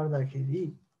इनपुट गर्दाखेरि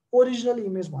ओरिजिनल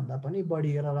इमेज भन्दा पनि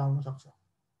बढी एरर आउन सक्छ।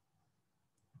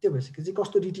 त्यो भइसकेपछि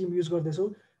कस्तो डिटिएम युज गर्दैछौँ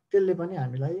त्यसले पनि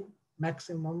हामीलाई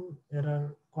म्याक्सिमम एरर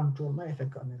कन्ट्रोलमा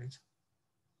इफेक्ट गर्ने रहेछ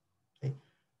है।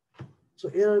 सो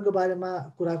एररको बारेमा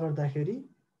कुरा गर्दाखेरि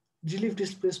रिलिफ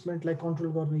डिस्प्लेसमेन्टलाई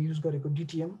कन्ट्रोल गर्न युज गरेको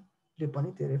डिटिएमले पनि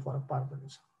धेरै फरक पार्दो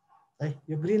रहेछ है।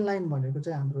 यो ग्रिन लाइन भनेको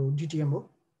चाहिँ हाम्रो डिटिएम हो।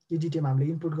 यो डिटिएम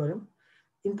हामीले इनपुट गऱ्यौँ।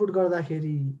 इनपुट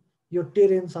गर्दाखेरि यो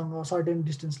टेरेनसँग सर्टेन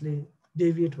डिस्टेन्सले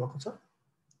डेभिएट भएको छ।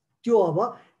 त्यो अब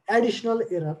एडिसनल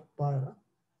एरर भएर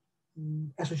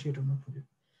एसोसिएट हुन पुग्यो।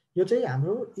 यो चाहिँ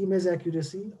हाम्रो इमेज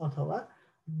एक्युरेसी अथवा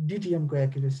डिटिएमको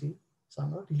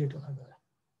एक्युरेसीसँग रिलेट हुन गयो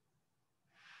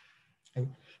है।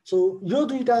 सो यो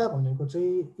दुईटा भनेको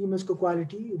चाहिँ इमेजको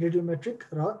क्वालिटी, रेडियोमेट्रिक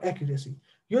र एक्युरेसी,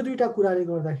 यो दुईटा कुराले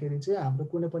गर्दाखेरि चाहिँ हाम्रो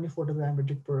कुनै पनि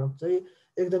फोटोग्रामेट्रिक प्रोडक्ट चाहिँ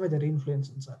एकदमै धेरै इन्फ्लुएन्स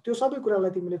हुन्छ। त्यो सबै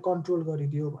कुरालाई तिमीले कन्ट्रोल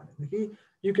गरिदियो भनेदेखि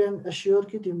यु क्यान एस्योर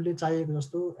कि तिमीले चाहिएको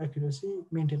जस्तो एक्युरेसी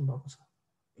मेन्टेन भएको छ।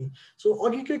 सो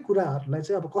अघिकै कुराहरूलाई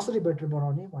चाहिँ अब कसरी बेटर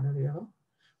बनाउने भनेर हेरौँ।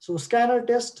 So scanner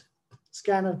test,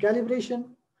 scanner calibration,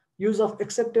 use of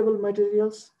acceptable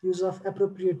materials, use of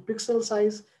appropriate pixel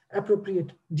size,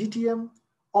 appropriate DTM,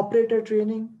 operator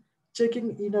training, checking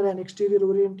inner and exterior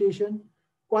orientation,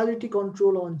 quality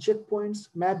control on checkpoints,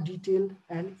 map detail,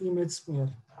 and image smear.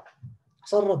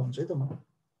 सरर भन्छु है त म।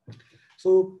 So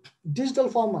digital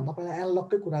form भन्दा पहिला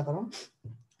एनालगकै कुरा गरौँ।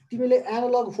 तिमीले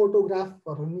एनालग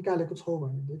फोटोग्राफहरू निकालेको छौ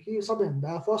भनेदेखि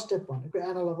सबैभन्दा फर्स्ट स्टेप भनेको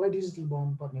एनालगलाई डिजिटल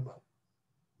बनाउनु पर्ने भयो।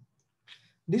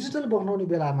 डिजिटल बनाउने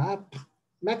बेलामा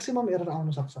म्याक्सिमम एरर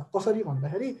आउन सक्छ। कसरी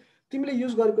भन्दाखेरि तिमीले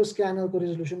युज गरेको स्क्यानरको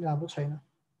रेजोल्युसन राम्रो छैन,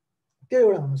 त्यो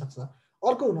एउटा हुनसक्छ।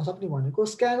 अर्को हुनसक्ने भनेको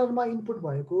स्क्यानरमा इनपुट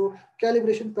भएको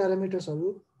क्यालिब्रेसन प्यारामिटर्सहरू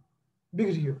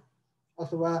बिग्रियो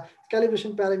अथवा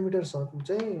क्यालिब्रेसन प्यारामिटर्सहरू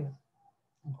चाहिँ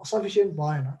सफिसियन्ट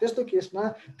भएन। त्यस्तो केसमा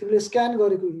तिमीले स्क्यान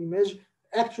गरेको इमेज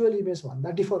एक्चुअल इमेज भन्दा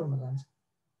डिफर हुन जान्छ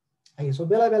है। सो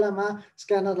बेला बेलामा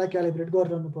स्क्यानरलाई क्यालिब्रेट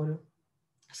गरिरहनु पर्यो।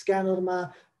 स्क्यानरमा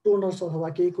टोनर्स अथवा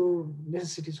केहीको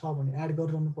नेसेसिटी छ भने एड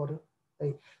गरिरहनु पर्यो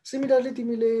है। सिमिलरली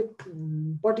तिमीले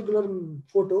पर्टिकुलर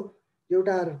फोटो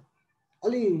एउटा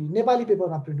अलि नेपाली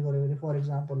पेपरमा प्रिन्ट गर्यो भने फर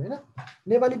इक्जाम्पल होइन,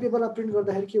 नेपाली पेपरमा प्रिन्ट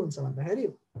गर्दाखेरि के हुन्छ भन्दाखेरि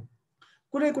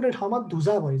कुनै कुनै ठाउँमा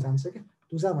धुजा भइजान्छ क्या।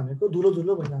 धुजा भनेको धुलो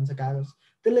धुलो भइजान्छ कागज।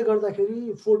 त्यसले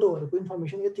गर्दाखेरि फोटोहरूको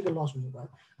इन्फर्मेसन यतिकै लस हुने भयो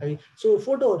है। सो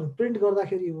फोटोहरू प्रिन्ट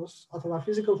गर्दाखेरि होस् अथवा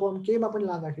फिजिकल फर्म केहीमा पनि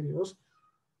लाँदाखेरि होस्,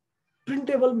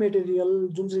 प्रिन्टेबल मेटेरियल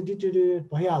जुन चाहिँ डिटेरियोरेट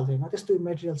भइहाल्दैन त्यस्तो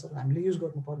मेटेरियल्सहरू हामीले युज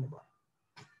गर्नुपर्ने भयो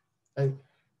है।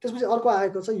 त्यसपछि अर्को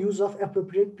आएको छ use of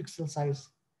appropriate pixel size.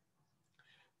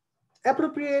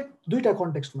 Appropriate दुईटा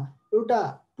कन्टेक्स्टमा, एउटा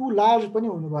टु लार्ज पनि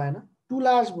हुनु भएन। टु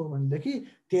लार्ज भयो भनेदेखि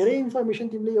धेरै इन्फर्मेसन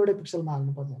तिमीले एउटै पिक्सलमा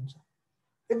हाल्नुपर्ने हुन्छ।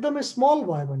 एकदमै स्मल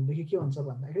भयो भनेदेखि के हुन्छ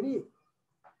भन्दाखेरि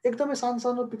एकदमै सानो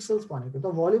सानो पिक्सल्स भनेको त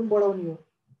भल्युम बढाउने हो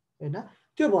होइन।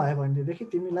 त्यो भयो भनेदेखि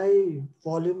तिमीलाई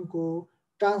भल्युमको,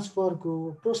 ट्रान्सफरको,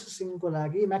 प्रोसेसिङको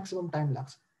लागि म्याक्सिमम टाइम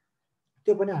लाग्छ।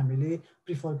 त्यो पनि हामीले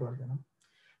प्रिफर गर्दैनौँ।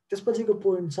 त्यसपछिको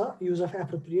पोइन्ट छ युज अफ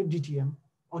एप्रोप्रिएट डिटिएम।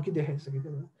 अघि देखाइसकेको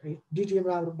है। डिटिएम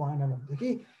राम्रो भएन भनेदेखि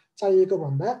चाहिएको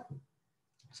भन्दा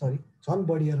झन्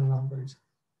बढी एरर आउँदो रहेछ।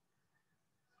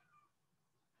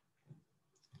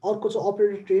 अर्को छ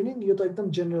अपरेटर ट्रेनिङ। यो त एकदम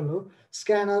जेनरल हो।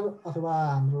 स्क्यानर अथवा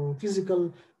हाम्रो फिजिकल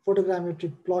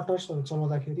फोटोग्रामेट्रिक प्लटर्सहरू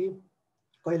चलाउँदाखेरि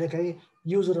कहिलेकाहीँ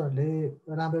युजरहरूले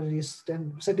राम्ररी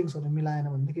सेटिङ्सहरू मिलाएन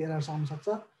भनेदेखि एरर्स आउन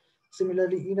सक्छ।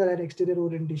 सिमिलरली इनर एन्ड एक्सटेरियर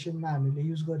ओरिएन्टेसनमा हामीले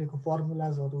युज गरेको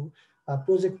फर्मुलाजहरू,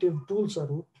 प्रोजेक्टिभ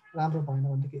टुल्सहरू राम्रो भएन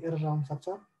भनेदेखि एरर आउन सक्छ।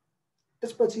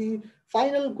 त्यसपछि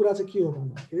फाइनल कुरा चाहिँ के हो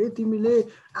भन्दाखेरि तिमीले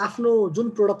आफ्नो जुन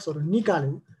प्रोडक्ट्सहरू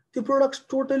निकाल्यौ त्यो प्रोडक्ट्स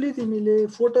टोटली तिमीले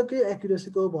फोटोकै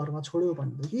एक्युरेसीको भरमा छोड्यौ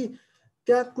भनेदेखि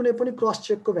त्यहाँ कुनै पनि क्रस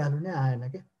चेकको भ्यालु नै आएन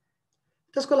क्या।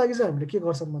 त्यसको लागि चाहिँ हामीले के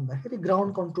गर्छौँ भन्दाखेरि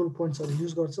ग्राउन्ड कन्ट्रोल पोइन्ट्सहरू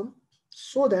युज गर्छौँ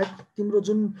सो द्याट तिम्रो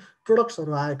जुन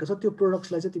प्रोडक्ट्सहरू आएको छ त्यो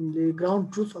प्रोडक्ट्सलाई चाहिँ तिमीले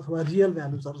ग्राउन्ड ट्रुथ अथवा रियल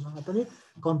भ्यालुजहरूसँग पनि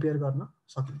कम्पेयर गर्न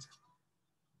सकिन्छ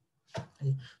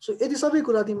है। सो यदि सबै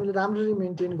कुरा तिमीले राम्ररी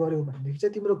मेन्टेन गर्यौ भनेदेखि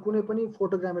चाहिँ तिम्रो कुनै पनि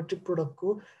फोटोग्रामेट्रिक प्रोडक्टको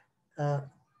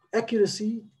एक्युरेसी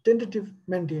टेन्टेटिभ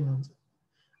मेन्टेन हुन्छ।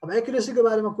 अब एक्युरेसीको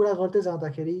बारेमा कुरा गर्दै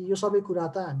जाँदाखेरि यो सबै कुरा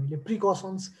त हामीले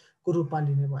प्रिकसन्सको रूपमा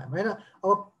लिने भयौँ होइन।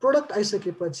 अब प्रोडक्ट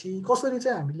आइसकेपछि कसरी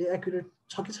चाहिँ हामीले एक्युरेट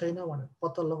छ कि छैन भनेर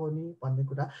पत्ता लगाउने भन्ने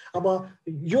कुरा। अब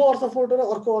यो अर्थोफोटो र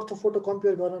अर्को अर्थोफोटो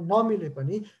कम्पेयर गर्न नमिले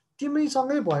पनि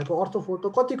तिमीसँगै भएको अर्थोफोटो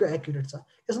कतिको एक्युरेट छ,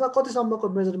 यसमा कतिसम्मको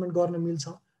मेजरमेन्ट गर्न मिल्छ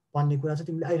भन्ने कुरा चाहिँ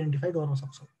तिमीले आइडेन्टिफाई गर्न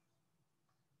सक्छौ।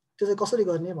 त्यो चाहिँ कसरी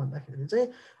गर्ने भन्दाखेरि चाहिँ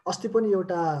अस्ति पनि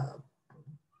एउटा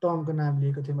टर्मको नाम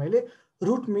लिएको थिएँ मैले,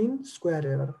 रुट मिन स्क्वायर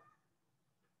एरर।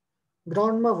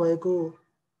 ग्राउन्डमा भएको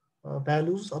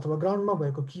भ्यालुज अथवा ग्राउन्डमा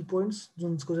भएको की पोइन्ट्स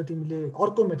जुनको चाहिँ तिमीले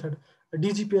अर्को मेथड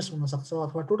डिजिपिएस हुनसक्छ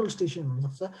अथवा टोटल स्टेसन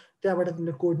हुनसक्छ, त्यहाँबाट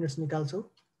तिमीले कोअर्डिनेट्स निकाल्छौ,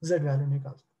 जेड भ्यालु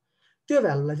निकाल्छौ। त्यो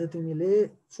भ्यालुलाई चाहिँ तिमीले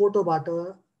फोटोबाट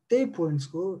त्यही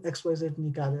पोइन्ट्सको एक्सवाइजेड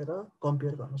निकालेर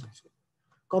कम्पेयर गर्न सक्छौ।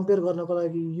 कम्पेयर गर्नको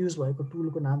लागि युज भएको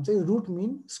टुलको नाम चाहिँ रुट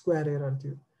मिन स्क्वायर एरर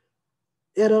थियो।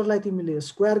 एररलाई तिमीले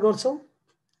स्क्वायर गर्छौ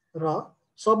र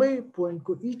सबै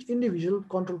पोइन्टको इच इन्डिभिजुअल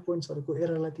कन्ट्रोल पोइन्ट्सहरूको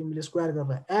एररलाई तिमीले स्क्वायर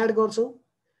गरेर एड गर्छौ,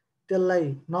 त्यसलाई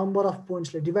नम्बर अफ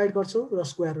पोइन्ट्सले डिभाइड गर्छौ र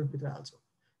स्क्वायर रुटभित्र हाल्छौ।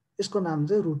 यसको नाम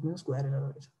चाहिँ रुट मिन स्क्वायर एरर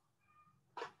रहेछ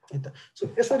है त। सो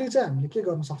यसरी चाहिँ हामीले के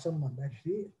गर्न सक्छौँ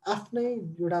भन्दाखेरि आफ्नै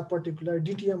एउटा पर्टिकुलर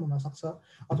डिटिएम हुनसक्छ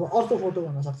अथवा अर्थोफोटो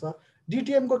हुनसक्छ।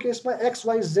 डिटिएमको केसमा एक्स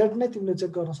वाइ जेड नै तिमीले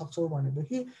चेक गर्न सक्छौ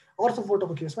भनेदेखि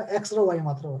अर्थोफोटोको केसमा एक्स र वाइ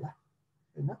मात्र होला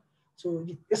होइन। सो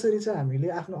यसरी चाहिँ हामीले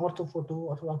आफ्नो अर्थोफोटो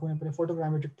अथवा कुनै पनि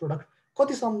फोटोग्रामेट्रिक प्रोडक्ट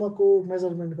कतिसम्मको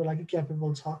मेजरमेन्टको लागि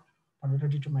क्यापेबल छ भनेर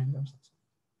डिटरमाइन गर्न सक्छौँ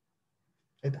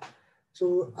है त। सो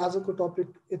आजको टपिक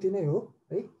यति नै हो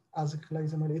है। आजको लागि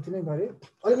चाहिँ मैले यति नै गरेँ।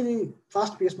 अलिकति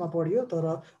फास्ट पेसमा पढियो तर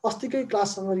अस्तिकै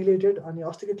क्लाससँग रिलेटेड अनि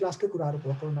अस्तिकै क्लासकै कुराहरू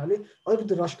भएको हुनाले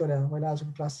अलिकति रस गरेँ मैले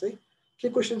आजको क्लास चाहिँ। के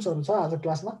क्वेसन्सहरू छ आज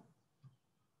क्लासमा?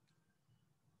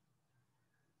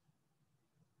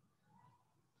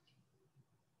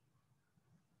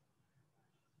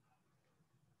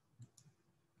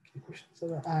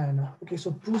 आएन। ओके,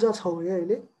 सो पूजा छ है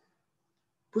अहिले?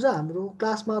 पूजा हाम्रो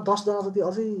क्लासमा 10 जना जति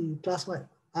अझै क्लासमा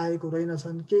आएको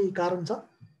रहेनछन्, केही कारण छ?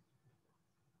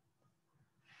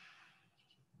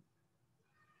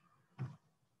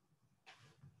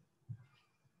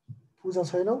 पूजा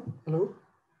छैनौ? हेलो,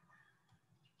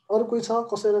 अरू कोही छ?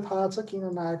 कसैलाई थाहा छ किन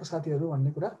नआएको साथीहरू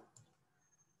भन्ने कुरा?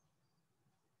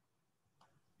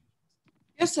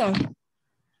 यस सर।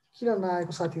 किन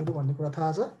नआएको साथीहरू भन्ने कुरा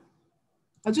थाहा छ?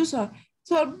 हजुर सर।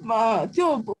 सर त्यो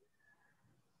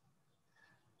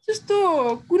त्यस्तो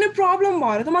कुनै प्रब्लम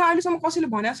भएर त मलाई अहिलेसम्म कसैले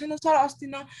भनेको छैन सर। अस्ति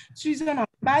न सृजन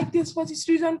बाहेक त्यसपछि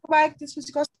सृजनको बाहेक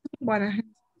त्यसपछि कसैले भनेको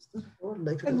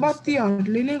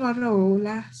बत्तीहरूले नै गरेर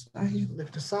होला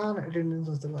सानो एटेन्डेन्स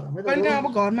जस्तो गरौँ होइन। अब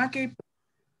घरमा केही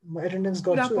म एटेन्डेन्स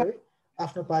गर्छु है।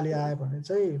 आफ्नो पाली आयो भने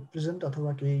चाहिँ प्रेजेन्ट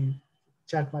अथवा केही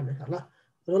च्याटमा लेख ल।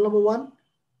 Roll number 1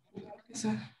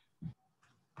 sir.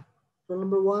 Roll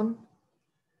number 1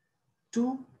 2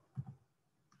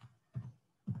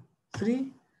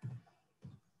 3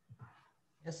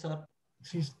 यस सर।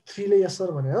 3 ले यस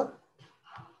सर भने हो?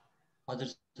 हजुर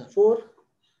सर। 4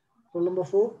 रोल नम्बर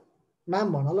 4 नाम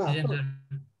भन ल आफ्नो।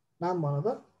 नाम भन त।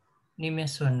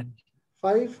 निमेश भण्डारी।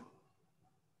 5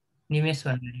 निमेश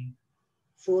भण्डारी।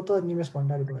 4 त निमेश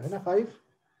भण्डारी भयो हैन। 5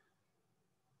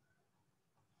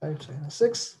 छैन।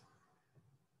 6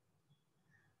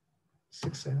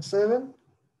 छैन। 7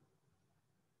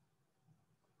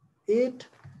 8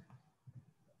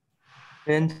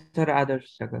 सर आदर्श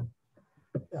सर।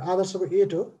 आदर्शको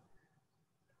 8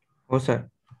 हो सर।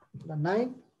 9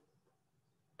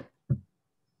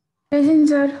 present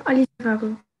sir. अलिसकाको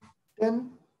 10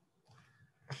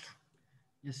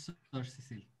 यस सर।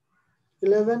 Cecil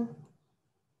 11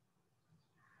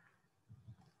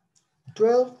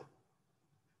 12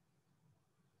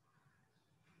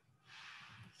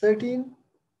 13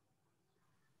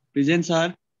 present sir.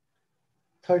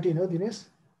 13 हो दिनेश?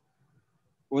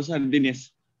 हो सर दिनेश।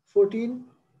 14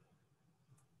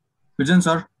 present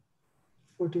sir.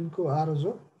 14 को आरोज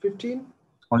हो। 15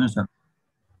 हजुर सर।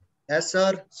 यस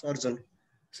सर सर्जन।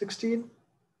 16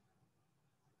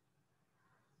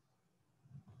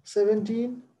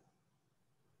 17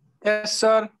 यस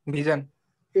sir vision.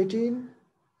 18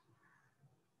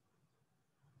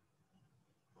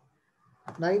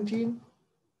 19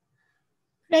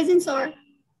 present sir.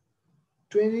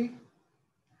 20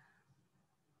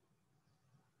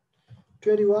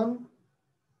 21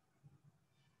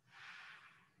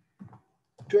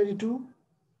 22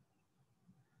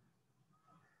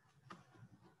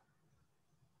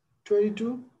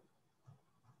 22,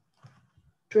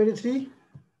 23,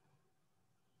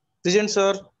 Present,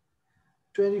 sir.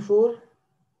 24,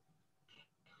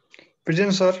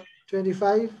 Present, sir.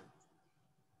 25,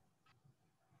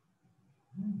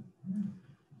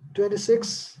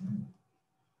 26,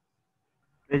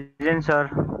 Present, sir.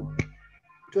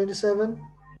 27,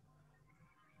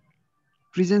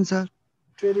 Present, sir.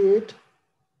 28,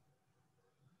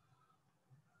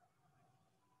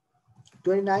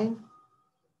 29,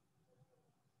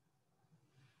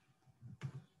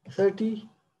 30,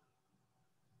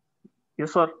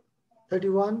 Yes, sir.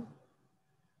 31,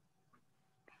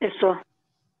 Yes, sir.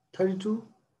 32.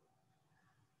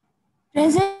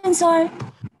 Present, sir.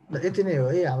 ल यति नै हो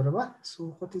है हाम्रोमा सो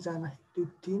कतिजना 2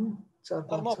 3 4 सर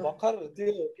 5 म 6 भर्खर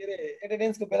त्यो के अरे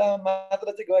एटेन्डेन्सको बेलामा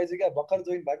मात्र चाहिँ गएछु क्या भर्खर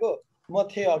जोइन भएको म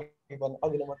थिएँ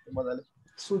अघिल्लो मात्रै मजाले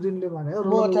सुदिनले भने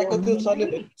म ठ्याक्क त्यो सरले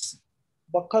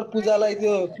भर्खर पूजालाई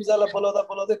बोलाउँदा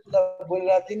बोलाउँदै पूजा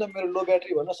बोलिरहेको थिइनँ मेरो लो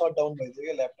ब्याट्री भनेर सट डाउन भइदियो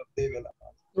क्या ल्यापटप त्यही बेला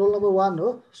रोल नम्बर 1 हो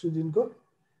सुदिनको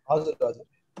हजुर हजुर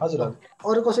हजुर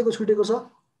हजुर अरु कसैको छुटेको छ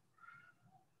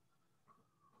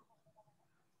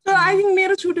सर आई थिंक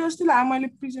मेरो छुट्यो जस्तो लाग्यो मैले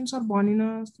प्रेजेन्ट सर भनिन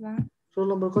जस्तो लाग्यो रोल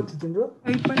नम्बर कति तिम्रो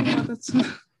खै पनि पता छ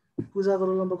पूजाको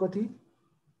रोल नम्बर कति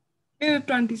मेरो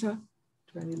 20 सर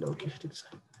 20 ल ओके ठीक छ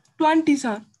 20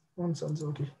 सर हुन्छ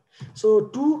ओके सो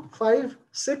 2 5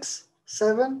 6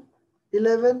 7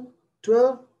 11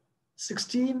 12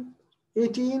 16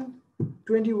 18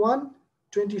 21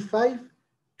 25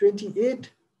 28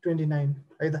 29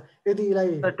 है त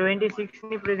यतिलाई 26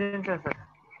 नि प्रेजेन्ट छ सर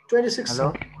 26 हेलो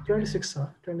 26 छ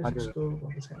 26 को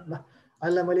भएको छैन ल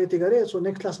अहिले मैले यति गरे सो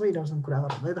नेक्स्ट क्लासमा यिनीहरुसँग कुरा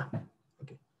गरौँ है त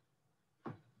ओके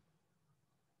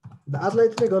आजलाई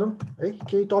यति नै गरौँ है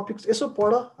केही टपिक्स यसो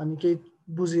पढ अनि केही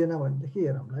बुझिएन भनेदेखि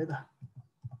हेरौँ है त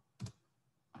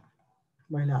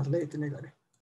मैले आजलाई यति नै गरे